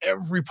of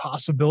every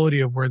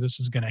possibility of where this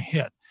is going to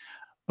hit.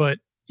 But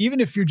even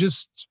if you're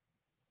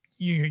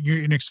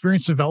you're an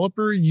experienced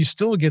developer, you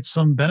still get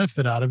some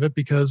benefit out of it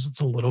because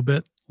it's a little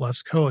bit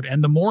less code.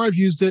 And the more I've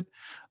used it,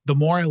 the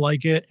more I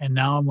like it. And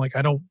now I'm like,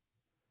 I don't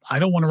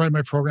want to write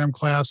my program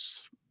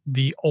class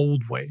the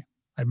old way.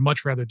 I'd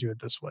much rather do it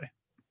this way.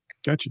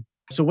 Gotcha.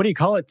 So what do you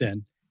call it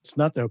then? It's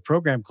not the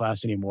program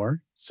class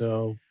anymore.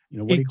 So,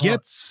 what do you call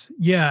it?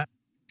 Yeah.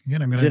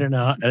 Again, Is it an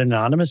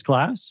anonymous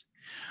class?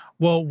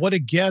 Well, what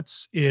it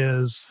gets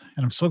is,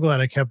 and I'm so glad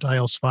I kept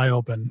ILSpy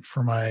open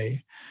for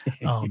my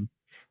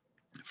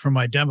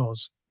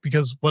demos,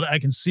 because what I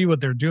can see what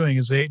they're doing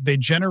is they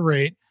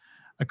generate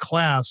a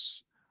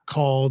class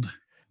called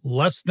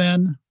less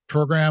than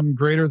program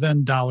greater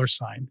than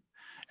 $.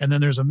 And then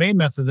there's a main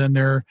method in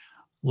there,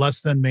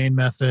 less than main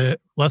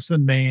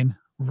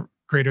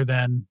greater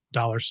than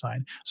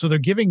 $. So they're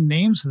giving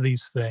names to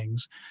these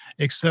things,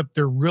 except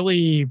they're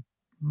really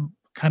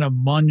kind of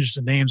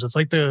munged names. It's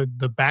like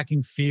the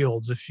backing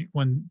fields.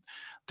 When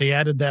they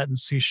added that in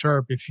C#,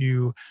 if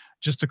you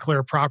just declare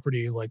a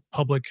property like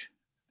public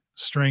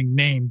string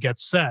name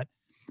get set,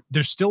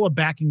 there's still a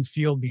backing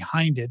field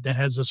behind it that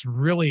has this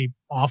really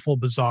awful,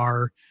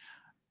 bizarre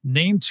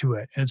name to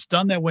it. And it's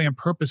done that way on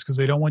purpose because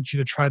they don't want you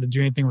to try to do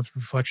anything with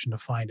reflection to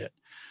find it.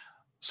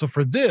 So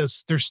for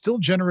this, they're still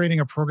generating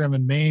a program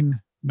in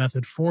main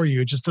method for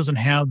you. It just doesn't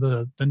have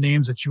the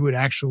names that you would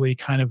actually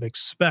kind of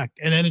expect.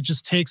 And then it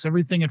just takes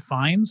everything it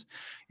finds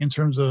in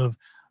terms of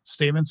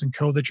statements and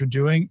code that you're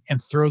doing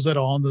and throws it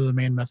all into the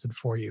main method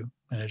for you.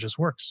 And it just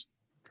works.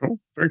 Cool.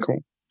 Very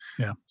cool.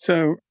 Yeah.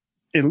 So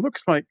it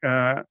looks like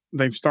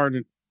they've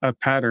started a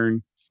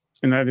pattern,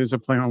 and that is a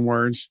play on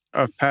words,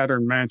 of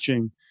pattern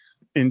matching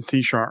in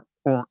C#,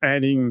 or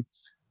adding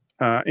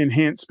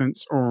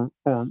enhancements or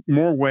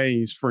more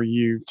ways for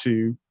you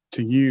to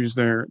use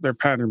their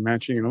pattern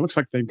matching. And it looks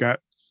like they've got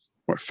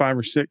 5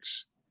 or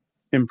 6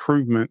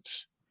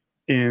 improvements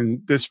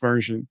in this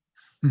version.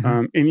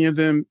 Mm-hmm. Any of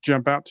them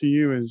jump out to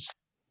you as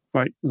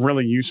like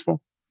really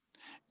useful?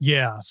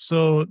 Yeah.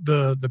 So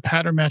the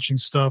pattern matching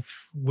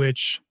stuff,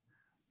 which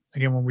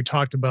again, when we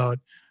talked about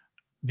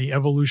the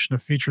evolution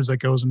of features that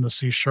goes into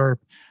C#,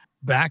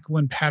 back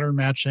when pattern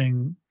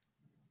matching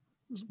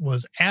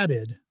was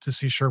added to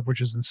C#,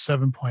 which is in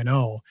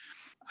 7.0,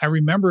 I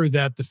remember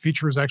that the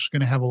feature was actually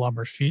going to have a lot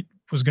more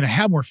was going to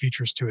have more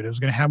features to it. It was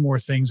going to have more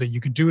things that you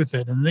could do with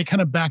it. And they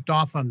kind of backed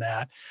off on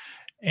that.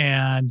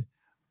 And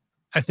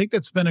I think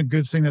that's been a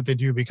good thing that they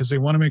do, because they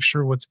want to make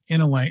sure what's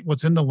in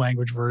the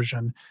language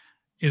version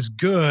is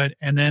good.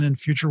 And then in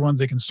future ones,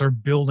 they can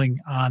start building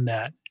on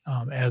that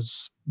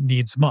as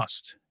needs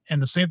must.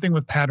 And the same thing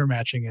with pattern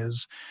matching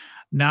is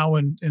now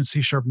in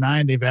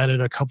C#9, they've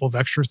added a couple of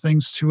extra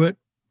things to it.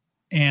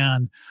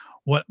 And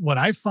what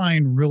I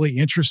find really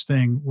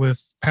interesting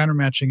with pattern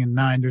matching in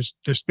 9,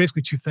 there's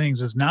basically 2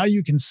 things. Is now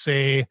you can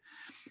say,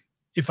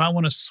 if I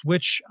want to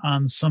switch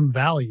on some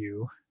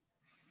value,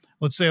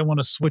 let's say I want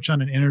to switch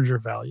on an integer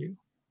value,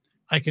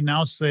 I can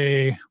now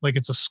say, like,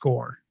 it's a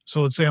score.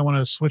 So let's say I want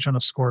to switch on a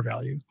score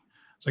value.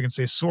 So I can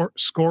say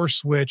score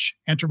switch,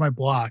 enter my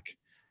block,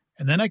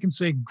 and then I can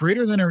say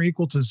greater than or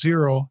equal to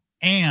 0,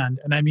 and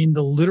I mean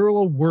the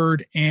literal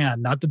word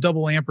and, not the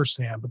double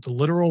ampersand, but the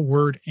literal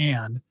word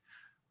and,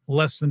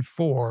 less than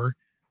 4.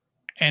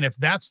 And if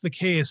that's the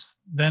case,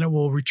 then it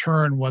will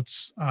return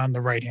what's on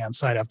the right hand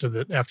side after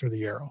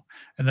the arrow.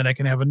 And then I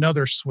can have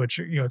another switch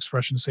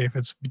expression, say if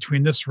it's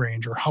between this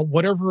range or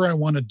whatever I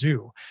want to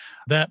do.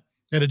 That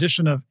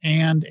addition of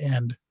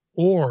and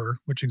or,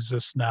 which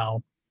exists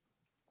now,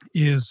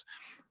 is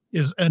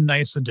a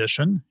nice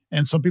addition.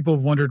 And some people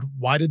have wondered,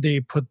 why did they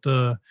put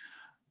the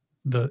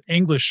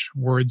English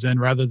words in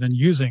rather than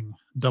using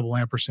double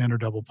ampersand or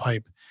double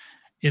pipe?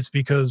 It's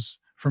because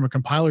from a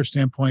compiler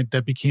standpoint,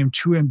 that became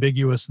too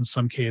ambiguous in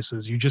some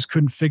cases. You just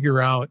couldn't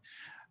figure out,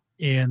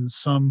 in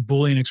some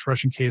Boolean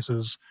expression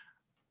cases,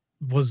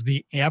 was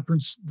the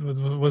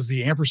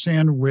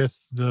ampersand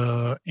with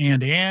the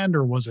and,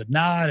 or was it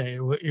not?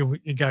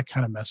 It got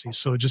kind of messy.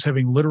 So just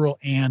having literal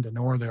and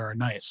or there are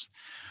nice.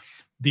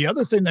 The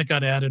other thing that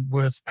got added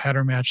with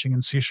pattern matching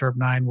in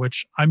C#9,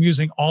 which I'm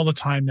using all the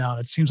time now, and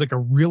it seems like a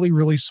really,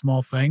 really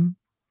small thing,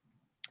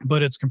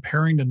 but it's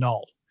comparing to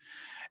null.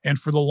 And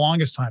for the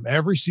longest time,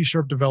 every C#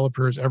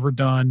 developer has ever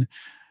done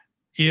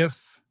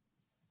if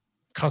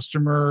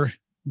customer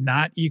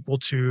not equal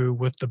to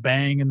with the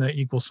bang and the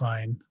equal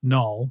sign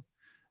null,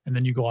 and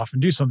then you go off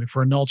and do something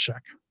for a null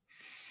check.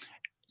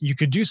 You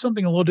could do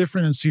something a little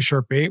different in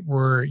C#8,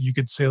 where you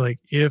could say, like,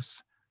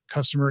 if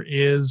customer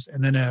is,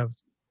 and then have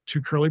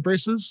 2 curly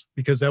braces,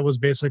 because that was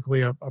basically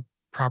a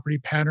property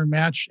pattern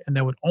match, and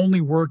that would only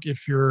work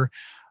if your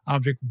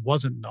object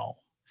wasn't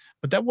null.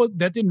 But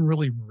that didn't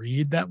really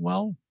read that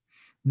well.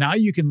 Now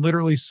you can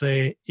literally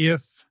say,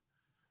 if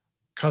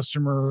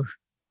customer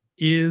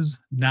is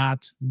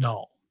not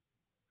null,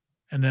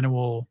 and then it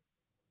will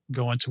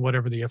go into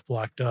whatever the if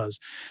block does.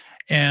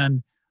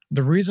 And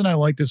the reason I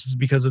like this is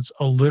because it's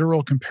a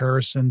literal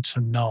comparison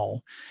to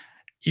null.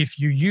 If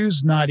you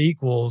use not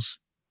equals,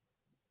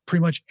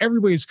 pretty much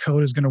everybody's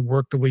code is going to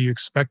work the way you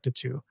expect it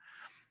to.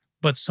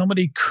 But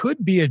somebody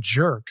could be a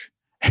jerk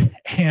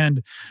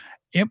and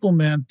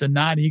implement the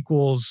not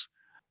equals,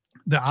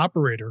 the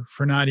operator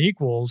for not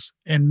equals,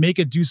 and make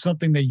it do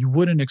something that you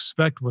wouldn't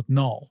expect with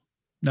null.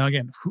 Now,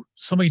 again,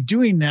 somebody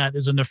doing that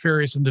is a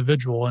nefarious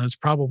individual, and it's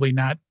probably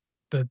not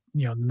the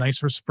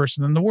nicest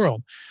person in the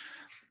world.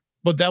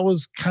 But that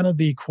was kind of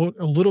the quote,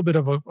 a little bit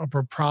of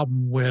a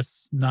problem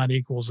with not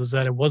equals, is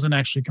that it wasn't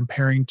actually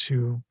comparing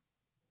to,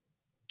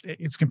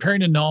 it's comparing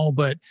to null,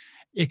 but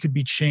it could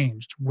be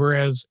changed.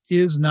 Whereas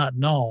is not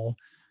null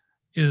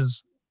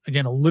is,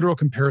 again, a literal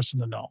comparison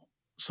to null.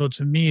 So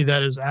to me,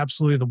 that is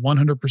absolutely the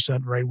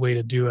 100% right way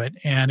to do it.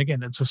 And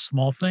again, it's a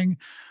small thing,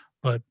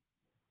 but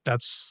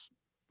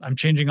I'm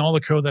changing all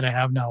the code that I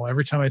have now.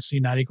 Every time I see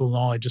not equal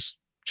null, I just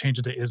change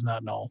it to is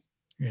not null,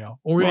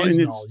 or is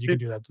null. You can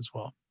do that as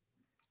well.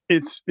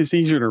 It's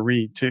easier to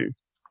read too.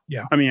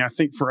 Yeah. I mean, I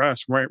think for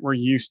us, right, we're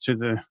used to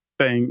the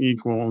bang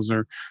equals,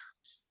 or,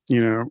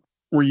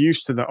 we're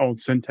used to the old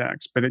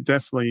syntax, but it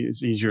definitely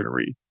is easier to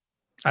read.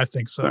 I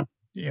think so.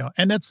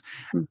 And it's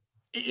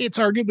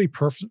arguably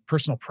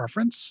personal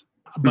preference,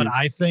 but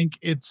I think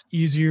it's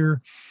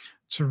easier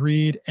to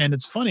read. And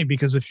it's funny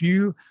because if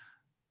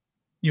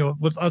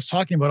with us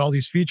talking about all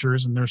these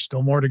features, and there's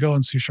still more to go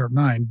in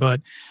C#9,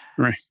 but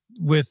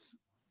with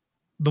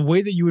the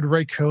way that you would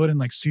write code in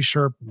like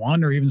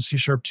C#1 or even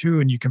C#2,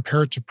 and you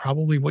compare it to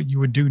probably what you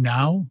would do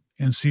now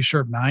in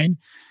C#9,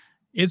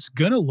 it's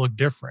going to look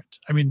different.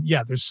 I mean,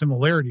 yeah, there's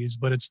similarities,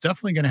 but it's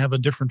definitely going to have a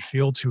different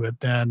feel to it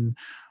than,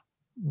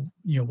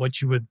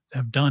 what you would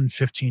have done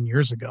 15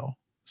 years ago.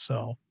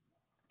 So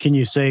can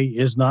you say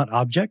is not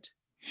object?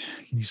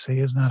 Can you say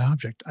is not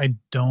object? I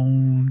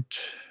don't.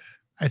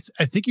 I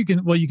think you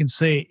can. Well, you can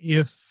say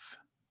if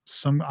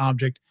some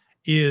object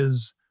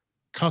is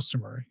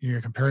customer, you're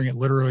comparing it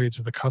literally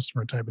to the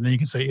customer type, and then you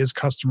can say is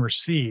customer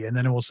C, and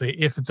then it will say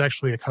if it's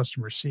actually a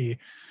customer C.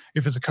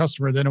 If it's a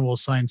customer, then it will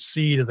assign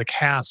C to the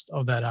cast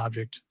of that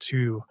object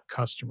to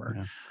customer.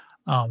 Yeah.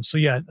 So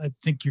yeah, I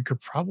think you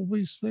could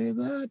probably say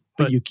that,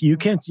 but you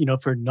can't.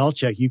 For null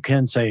check, you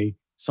can say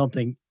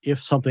something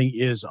if something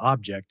is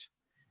object.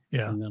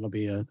 Yeah, and that'll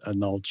be a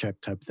null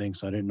check type thing.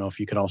 So I didn't know if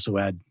you could also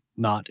add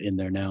not in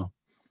there now.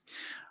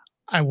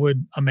 I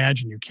would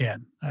imagine you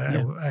can.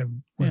 I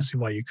wouldn't see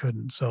why you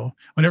couldn't. So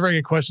whenever I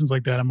get questions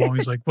like that, I'm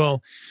always like,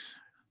 well,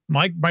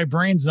 my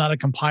brain's not a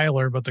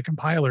compiler, but the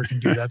compiler can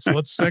do that. So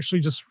let's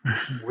actually just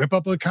whip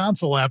up a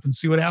console app and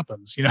see what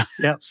happens. Yep.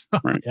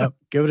 Yep.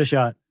 Give it a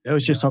shot. That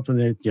was just something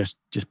that just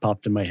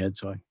popped in my head.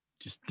 So I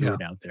just threw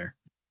it out there.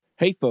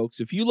 Hey folks,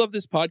 if you love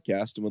this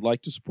podcast and would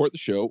like to support the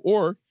show,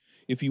 or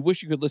if you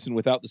wish you could listen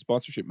without the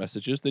sponsorship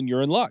messages, then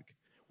you're in luck.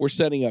 We're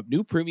setting up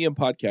new premium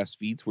podcast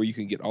feeds where you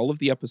can get all of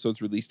the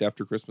episodes released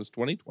after Christmas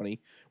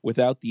 2020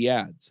 without the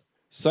ads.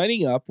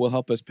 Signing up will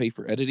help us pay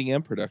for editing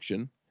and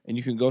production, and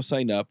you can go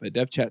sign up at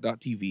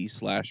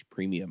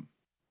devchat.tv/premium.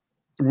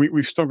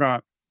 We've still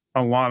got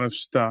a lot of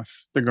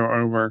stuff to go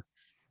over,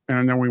 and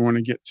I know we want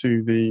to get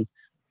to the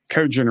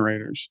code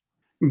generators,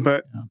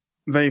 but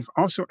they've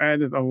also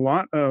added a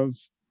lot of,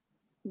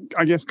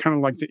 I guess, kind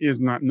of like the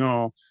is not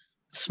null,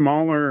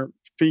 smaller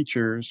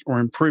features or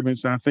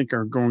improvements that I think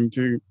are going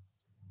to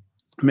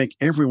make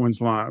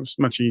everyone's lives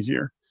much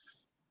easier.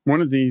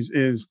 One of these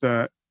is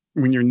that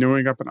when you're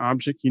newing up an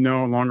object, you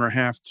no longer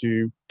have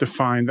to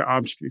define the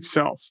object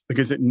itself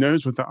because it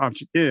knows what the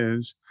object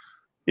is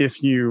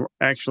if you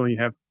actually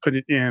have put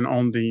it in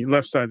on the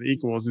left side of the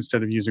equals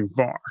instead of using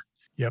var.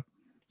 Yep.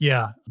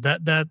 Yeah.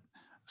 That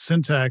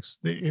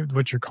syntax,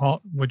 what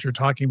you're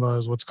talking about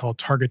is what's called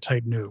target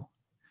type new.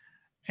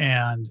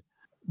 And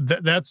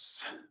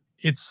it's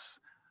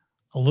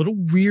a little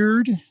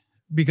weird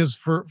because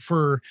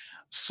for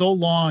so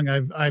long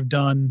I've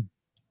done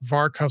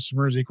var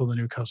customers equal to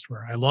new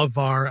customer. I love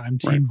var. I'm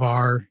team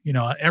var.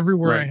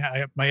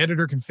 Everywhere my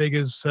editor config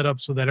is set up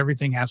so that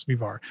everything has to be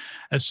var.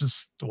 That's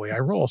just the way I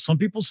roll. Some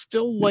people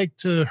still like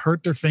to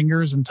hurt their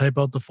fingers and type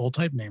out the full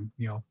type name,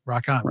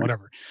 rock on,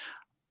 whatever.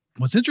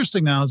 What's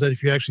interesting now is that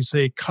if you actually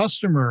say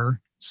customer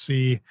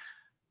C,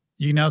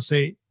 you now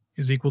say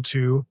is equal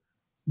to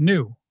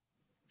new.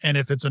 And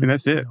if it's and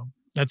that's it.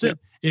 That's it.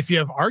 If you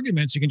have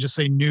arguments, you can just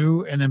say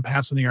new and then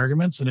pass in the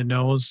arguments, and it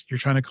knows you're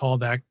trying to call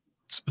that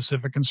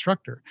specific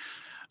constructor.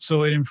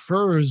 So it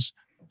infers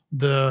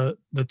the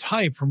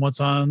type from what's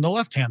on the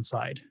left-hand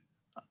side,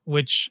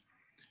 which,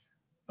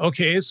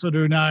 okay, so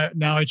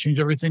now I change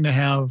everything to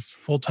have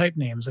full type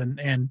names.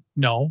 And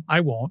no, I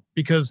won't,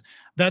 because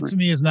that to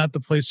me is not the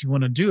place you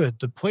want to do it.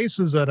 The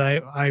places that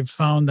I've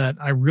found that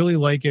I really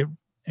like it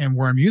and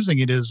where I'm using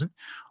it is,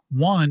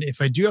 one,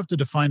 if I do have to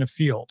define a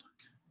field,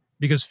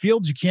 because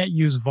fields, you can't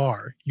use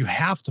var. You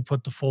have to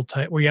put the full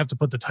type, or you have to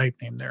put the type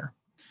name there.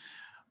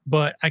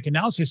 But I can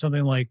now say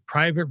something like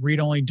private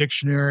read-only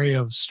dictionary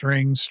of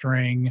string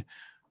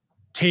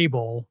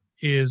table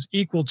is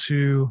equal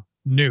to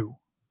new.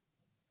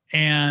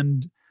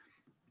 And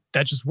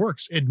that just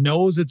works. It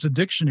knows it's a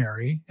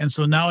dictionary. And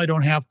so now I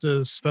don't have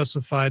to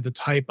specify the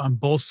type on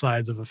both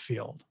sides of a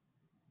field.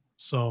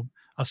 So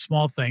a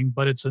small thing,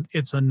 but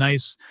it's a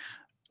nice,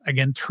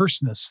 again,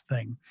 terseness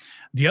thing.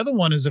 The other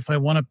one is if I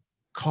want to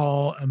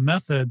call a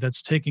method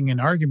that's taking an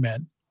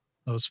argument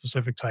of a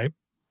specific type,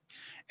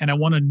 and I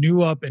want to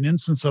new up an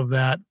instance of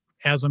that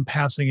as I'm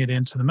passing it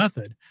into the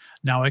method.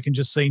 Now I can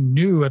just say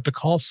new at the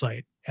call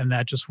site, and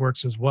that just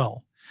works as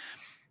well.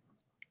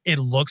 it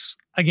looks,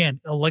 again,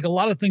 like a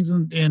lot of things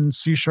in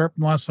C# in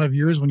the last 5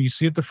 years, when you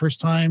see it the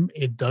first time,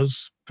 it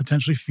does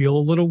potentially feel a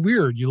little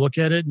weird. You look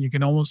at it and you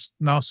can almost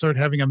now start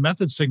having a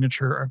method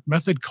signature or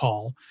method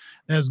call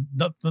that has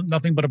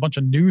nothing but a bunch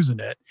of news in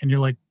it. And you're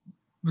like,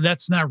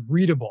 that's not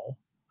readable.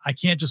 I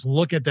can't just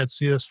look at that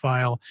CS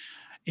file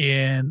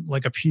in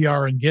like a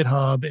PR in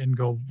GitHub and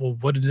go, well,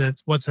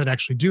 what's that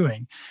actually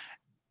doing?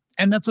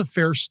 And that's a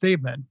fair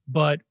statement,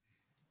 but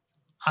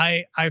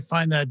I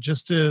find that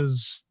just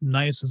as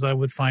nice as I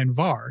would find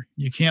var.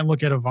 You can't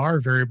look at a var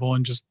variable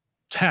and just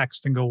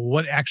text and go,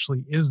 what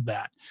actually is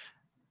that?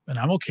 And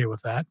I'm okay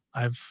with that.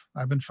 I've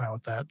been fine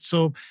with that.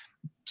 So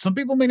some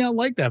people may not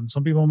like that. And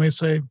some people may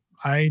say,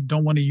 I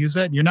don't want to use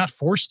that. You're not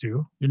forced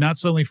to. You're not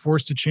suddenly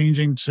forced to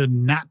changing to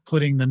not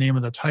putting the name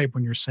of the type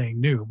when you're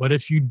saying new. But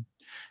if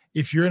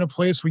you're in a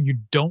place where you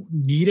don't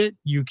need it,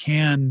 you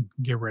can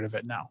get rid of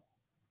it now.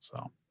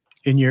 So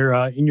in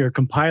your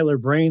compiler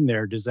brain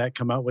there, does that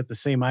come out with the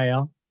same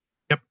IL?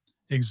 Yep,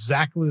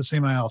 exactly the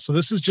same IL. So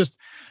this is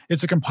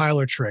it's a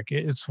compiler trick.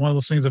 It's one of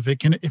those things, if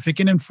it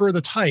can infer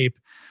the type,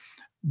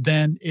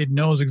 then it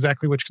knows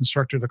exactly which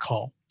constructor to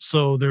call.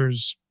 So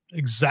it's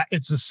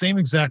the same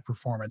exact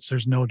performance.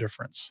 There's no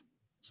difference.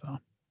 So,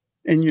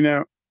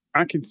 and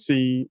I can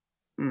see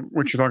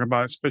what you're talking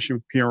about, especially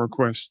with PR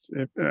requests,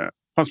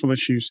 possible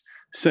issues.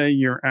 Say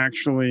you're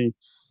actually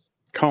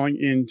calling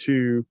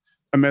into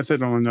a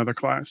method on another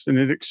class and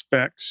it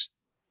expects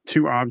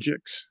 2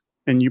 objects,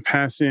 and you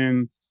pass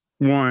in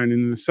one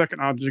and the second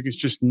object is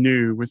just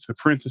new with the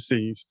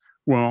parentheses.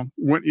 Well,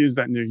 what is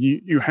that new?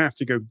 You have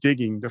to go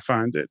digging to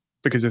find it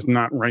because it's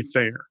not right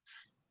there.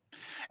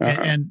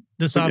 And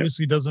this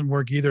obviously doesn't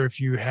work either if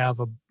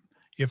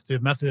the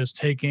method is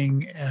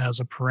taking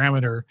as a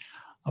parameter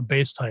a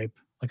base type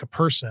like a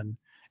person,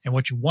 and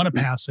what you want to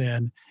pass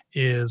in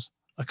is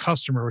a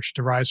customer, which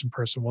derives from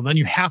person. Well, then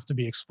you have to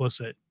be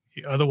explicit.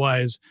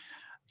 Otherwise,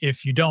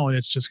 if you don't,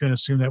 it's just going to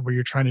assume that what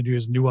you're trying to do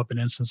is new up an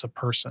instance of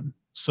person.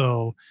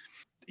 So,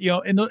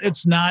 and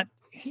it's not,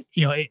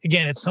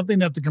 again, it's something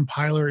that the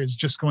compiler is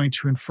just going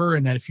to infer,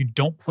 and that if you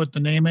don't put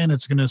the name in,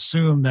 it's going to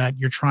assume that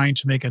you're trying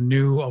to make a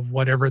new of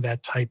whatever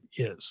that type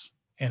is.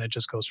 And it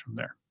just goes from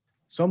there.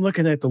 So I'm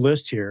looking at the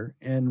list here,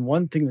 and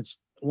one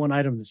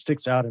item that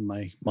sticks out in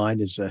my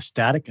mind is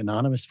static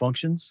anonymous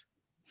functions.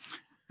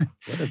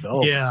 What are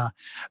those? Yeah.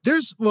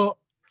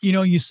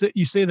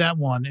 You say that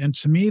one, and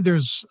to me,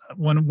 there's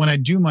when I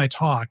do my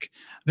talk,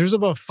 there's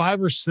about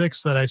 5 or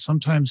 6 that I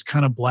sometimes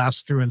kind of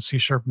blast through in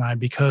C#9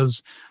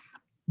 because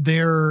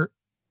they're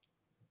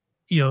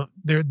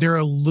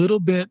a little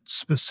bit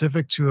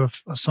specific to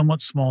a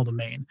somewhat small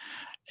domain.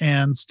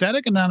 And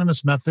static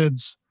anonymous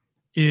methods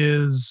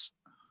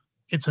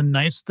it's a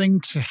nice thing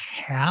to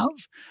have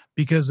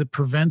because it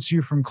prevents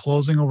you from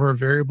closing over a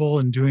variable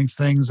and doing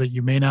things that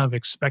you may not have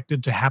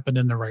expected to happen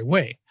in the right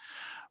way.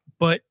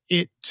 But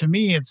to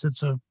me, it's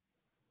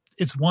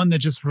one that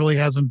just really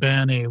hasn't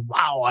been a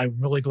wow. I'm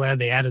really glad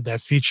they added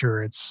that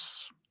feature.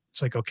 It's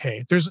like,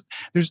 okay, there's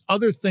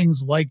other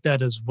things like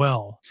that as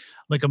well,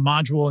 like a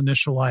module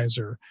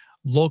initializer,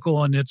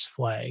 local inits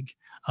flag,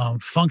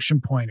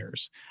 function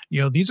pointers.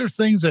 These are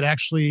things that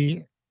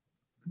actually,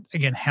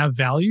 again, have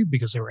value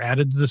because they were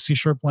added to the C#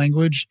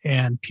 language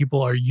and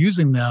people are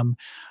using them.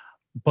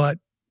 But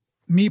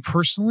me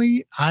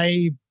personally,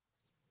 I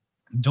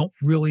don't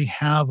really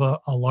have a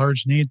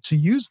large need to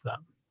use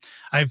them.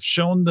 I've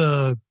shown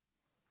the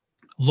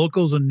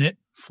locals init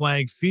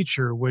flag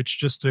feature, which,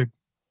 just to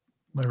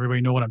let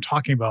everybody know what I'm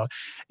talking about,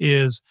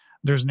 is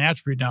there's an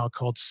attribute now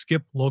called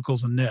skip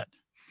locals init.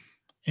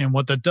 And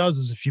what that does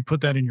is if you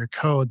put that in your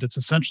code, that's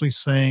essentially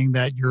saying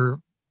that your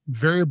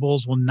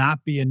variables will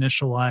not be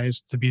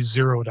initialized to be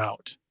zeroed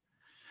out.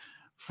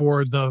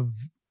 For I don't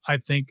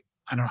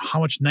know how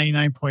much,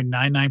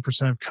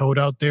 99.99% of code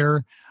out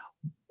there,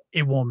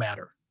 it won't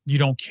matter. You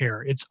don't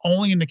care. It's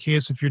only in the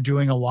case if you're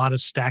doing a lot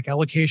of stack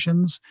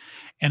allocations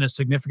and a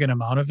significant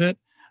amount of it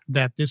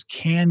that this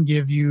can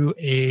give you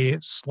a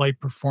slight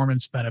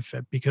performance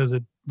benefit, because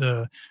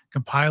the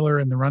compiler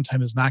and the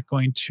runtime is not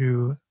going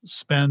to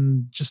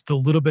spend just a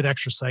little bit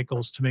extra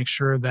cycles to make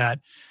sure that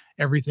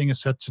everything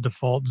is set to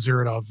default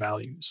zeroed out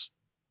values.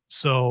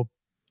 So,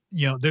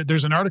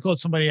 there's an article that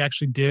somebody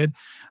actually did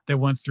that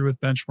went through with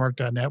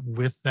benchmark.net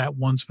with that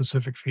one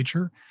specific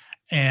feature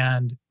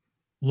and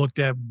looked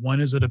at when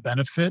is it a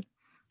benefit.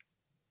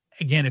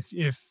 Again, if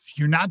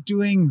you're not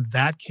doing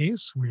that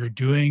case where you're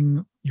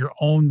doing your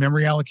own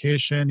memory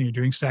allocation, you're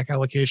doing stack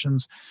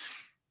allocations,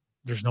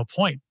 there's no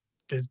point.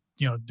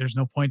 There's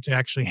no point to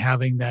actually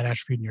having that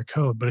attribute in your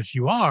code. But if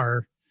you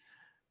are,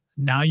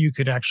 now you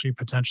could actually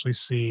potentially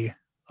see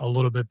a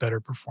little bit better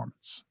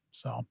performance.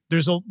 So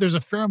there's a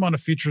fair amount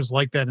of features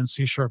like that in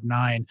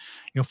C#9.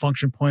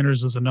 Function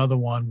pointers is another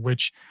one,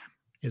 which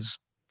is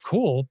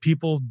cool.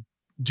 People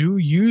do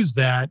use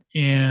that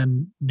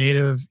in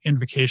native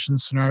invocation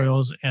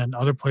scenarios and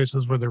other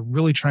places where they're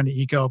really trying to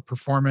eke out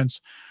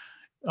performance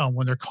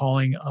when they're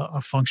calling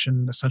a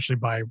function essentially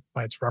by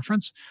its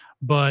reference.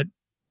 But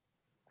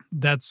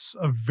that's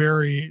a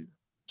very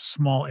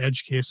small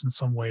edge case in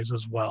some ways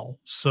as well.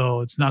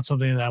 So it's not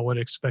something that I would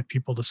expect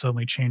people to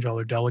suddenly change all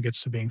their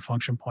delegates to being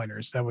function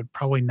pointers. That would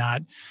probably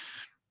not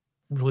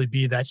really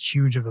be that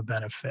huge of a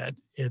benefit.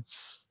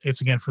 It's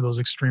again for those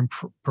extreme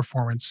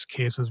performance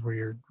cases where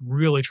you're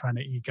really trying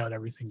to eke out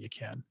everything you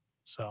can.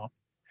 So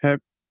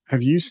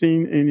have you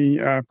seen any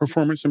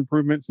performance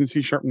improvements in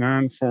C#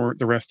 9 for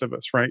the rest of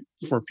us, right?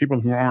 For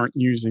people who aren't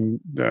using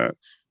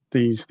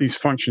these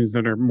functions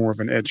that are more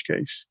of an edge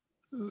case.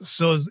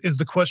 So is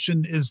the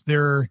question, is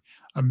there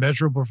a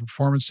measurable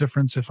performance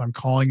difference if I'm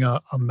calling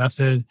a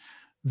method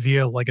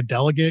via like a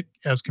delegate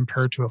as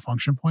compared to a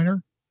function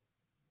pointer?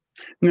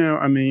 No,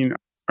 I mean,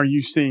 are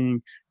you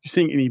seeing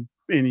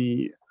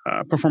any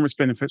performance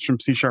benefits from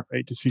C#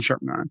 8 to C#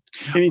 9?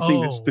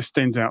 Anything that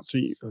stands out to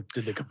you? So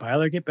did the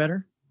compiler get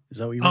better? Is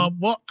that what you mean?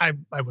 Well, I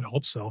would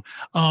hope so.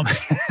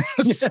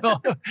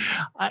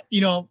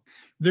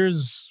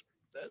 There's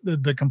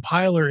the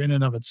compiler in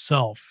and of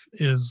itself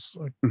is,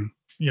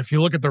 if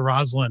you look at the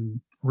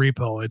Roslyn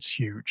repo, it's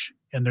huge,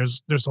 and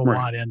there's a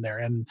lot in there,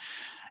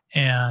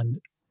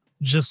 and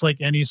just like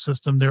any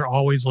system, they're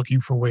always looking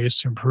for ways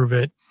to improve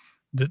it.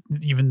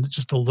 Even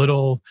just the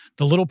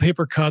little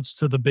paper cuts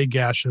to the big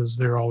gashes,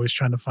 they're always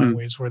trying to find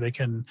ways where they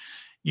can,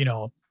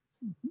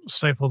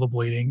 stifle the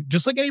bleeding.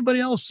 Just like anybody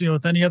else,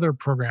 with any other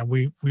program,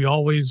 we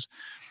always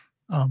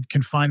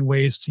can find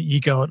ways to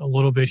eke out a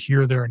little bit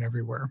here, there, and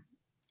everywhere.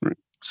 Right.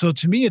 So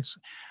to me, it's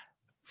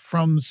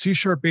from C#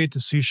 8 to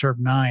C#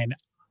 9.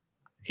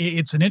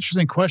 It's an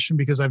interesting question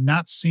because I've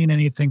not seen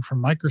anything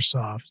from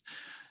Microsoft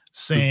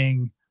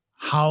saying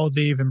how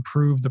they've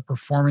improved the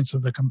performance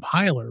of the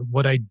compiler.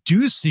 What I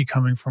do see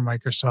coming from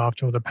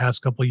Microsoft over the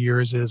past couple of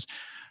years is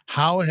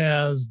how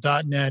has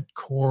 .NET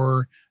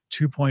Core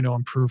 2.0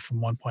 improved from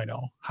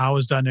 1.0? How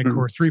has .NET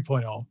Core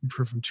 3.0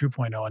 improved from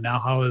 2.0? And now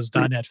how has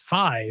 .NET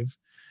 5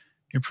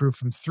 improved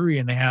from 3?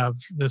 And they have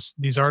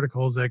these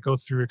articles that go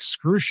through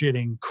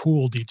excruciating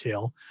cool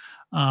detail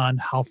on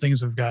how things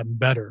have gotten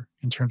better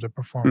in terms of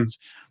performance.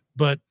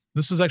 But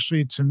this is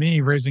actually, to me,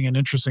 raising an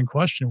interesting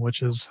question,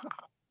 which is,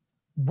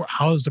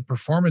 how has the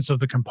performance of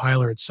the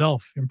compiler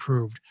itself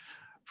improved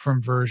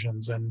from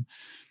versions? And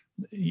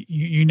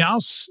you now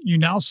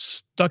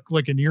stuck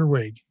like an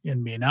earwig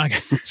in me. Now,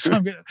 so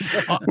I'm gonna,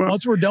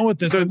 once we're done with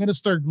this, I'm going to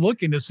start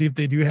looking to see if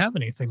they do have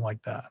anything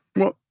like that.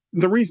 Well,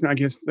 the reason, I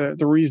guess,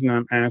 the reason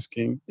I'm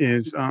asking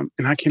is, and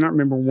I cannot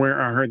remember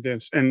where I heard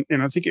this, and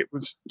I think it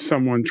was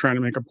someone trying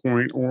to make a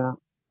point or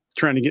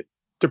trying to get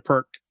to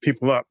perk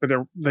people up, but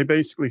they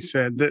basically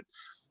said that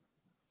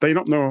they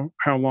don't know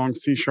how long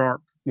C#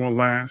 will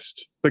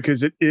last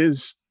because it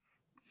is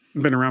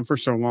been around for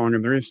so long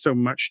and there is so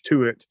much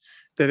to it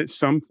that at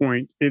some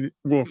point it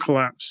will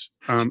collapse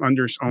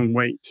under its own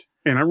weight.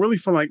 And I really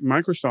feel like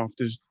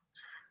Microsoft is,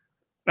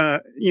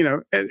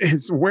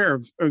 is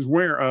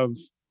aware of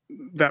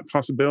that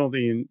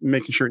possibility and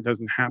making sure it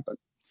doesn't happen.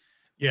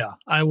 Yeah,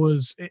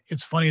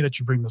 it's funny that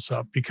you bring this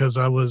up because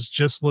I was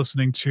just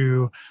listening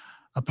to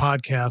a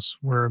podcast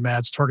where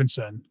Mads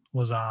Torgensen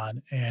was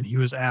on, and he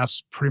was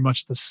asked pretty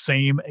much the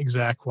same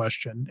exact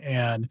question.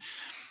 And,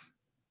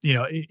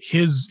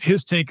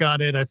 his take on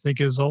it, I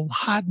think, is a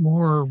lot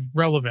more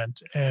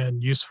relevant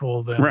and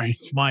useful than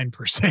mine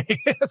per se.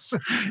 So,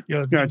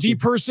 the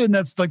person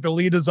that's like the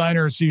lead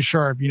designer of C#,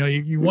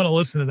 you want to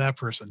listen to that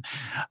person.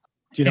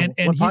 Do you know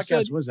what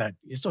podcast was that?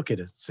 It's okay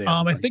to say.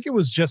 I think it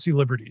was Jesse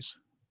Liberties.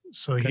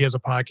 So he has a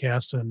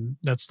podcast, and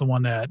that's the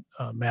one that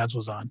Mads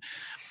was on.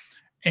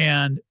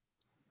 And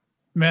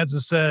Mads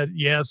has said,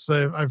 yes,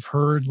 I've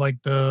heard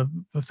like the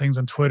things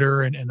on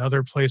Twitter and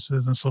other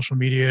places and social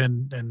media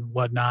and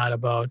whatnot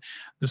about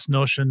this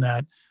notion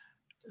that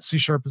C#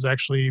 is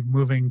actually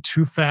moving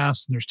too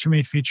fast and there's too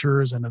many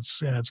features and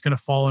it's going to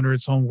fall under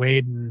its own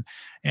weight and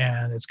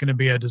it's going to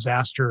be a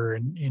disaster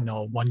in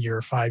 1 year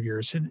or 5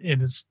 years. And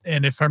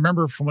if I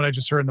remember from what I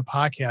just heard in the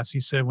podcast, he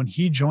said when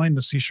he joined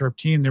the C#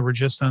 team, they were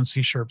just on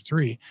C#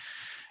 3.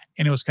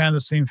 And it was kind of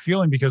the same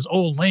feeling because,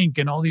 Link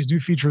and all these new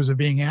features are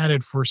being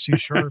added for C#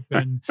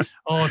 and,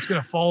 it's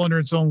going to fall under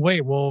its own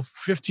weight. Well,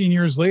 15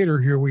 years later,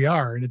 here we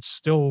are, and it's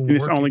still working.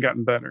 It's only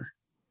gotten better.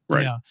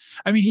 Right. Yeah.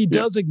 I mean, he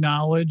does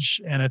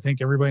acknowledge, and I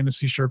think everybody in the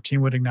C#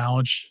 team would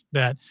acknowledge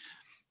that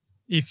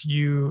if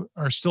you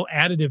are still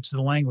additive to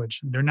the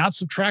language, they're not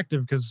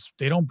subtractive because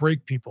they don't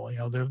break people.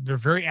 They're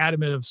very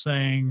adamant of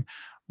saying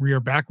we are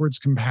backwards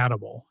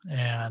compatible.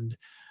 And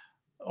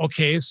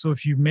okay, so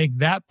if you make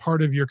that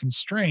part of your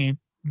constraint,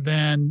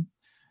 then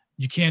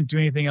you can't do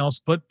anything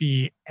else but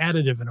be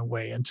additive in a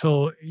way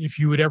until if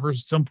you would ever at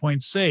some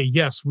point say,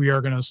 yes, we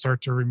are going to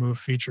start to remove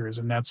features.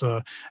 And that's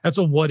a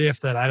what if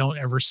that I don't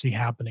ever see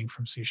happening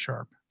from C#.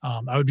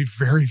 I would be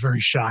very, very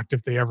shocked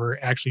if they ever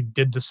actually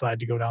did decide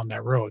to go down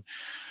that road.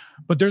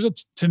 But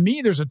to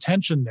me, there's a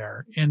tension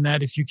there in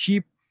that if you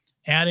keep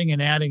adding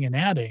and adding and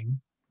adding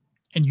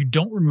and you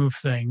don't remove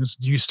things,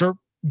 do you start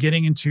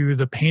getting into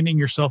the painting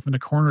yourself in a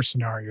corner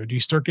scenario? Do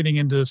you start getting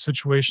into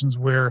situations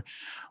where,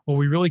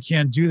 we really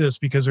can't do this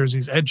because there's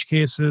these edge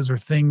cases or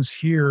things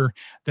here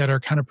that are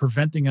kind of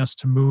preventing us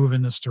to move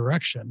in this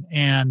direction?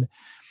 And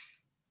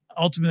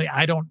ultimately,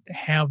 I don't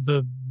have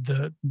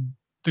the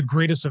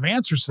greatest of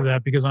answers to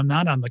that because I'm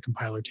not on the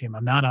compiler team.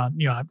 I'm not on,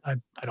 I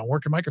don't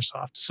work at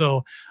Microsoft.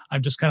 So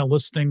I'm just kind of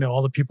listening to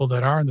all the people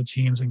that are in the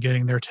teams and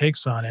getting their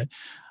takes on it.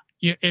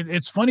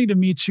 It's funny to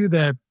me too,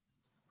 that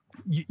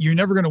you're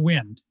never going to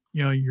win.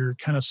 You're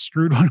kind of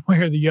screwed one way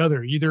or the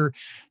other. Either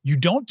you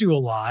don't do a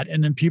lot,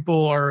 and then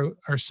people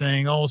are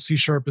saying, oh, C#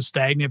 is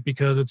stagnant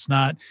because it's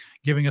not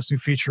giving us new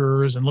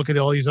features, and look at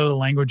all these other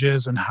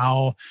languages and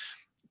how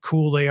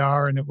cool they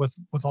are and with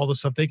all the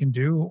stuff they can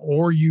do,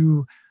 or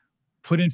you put in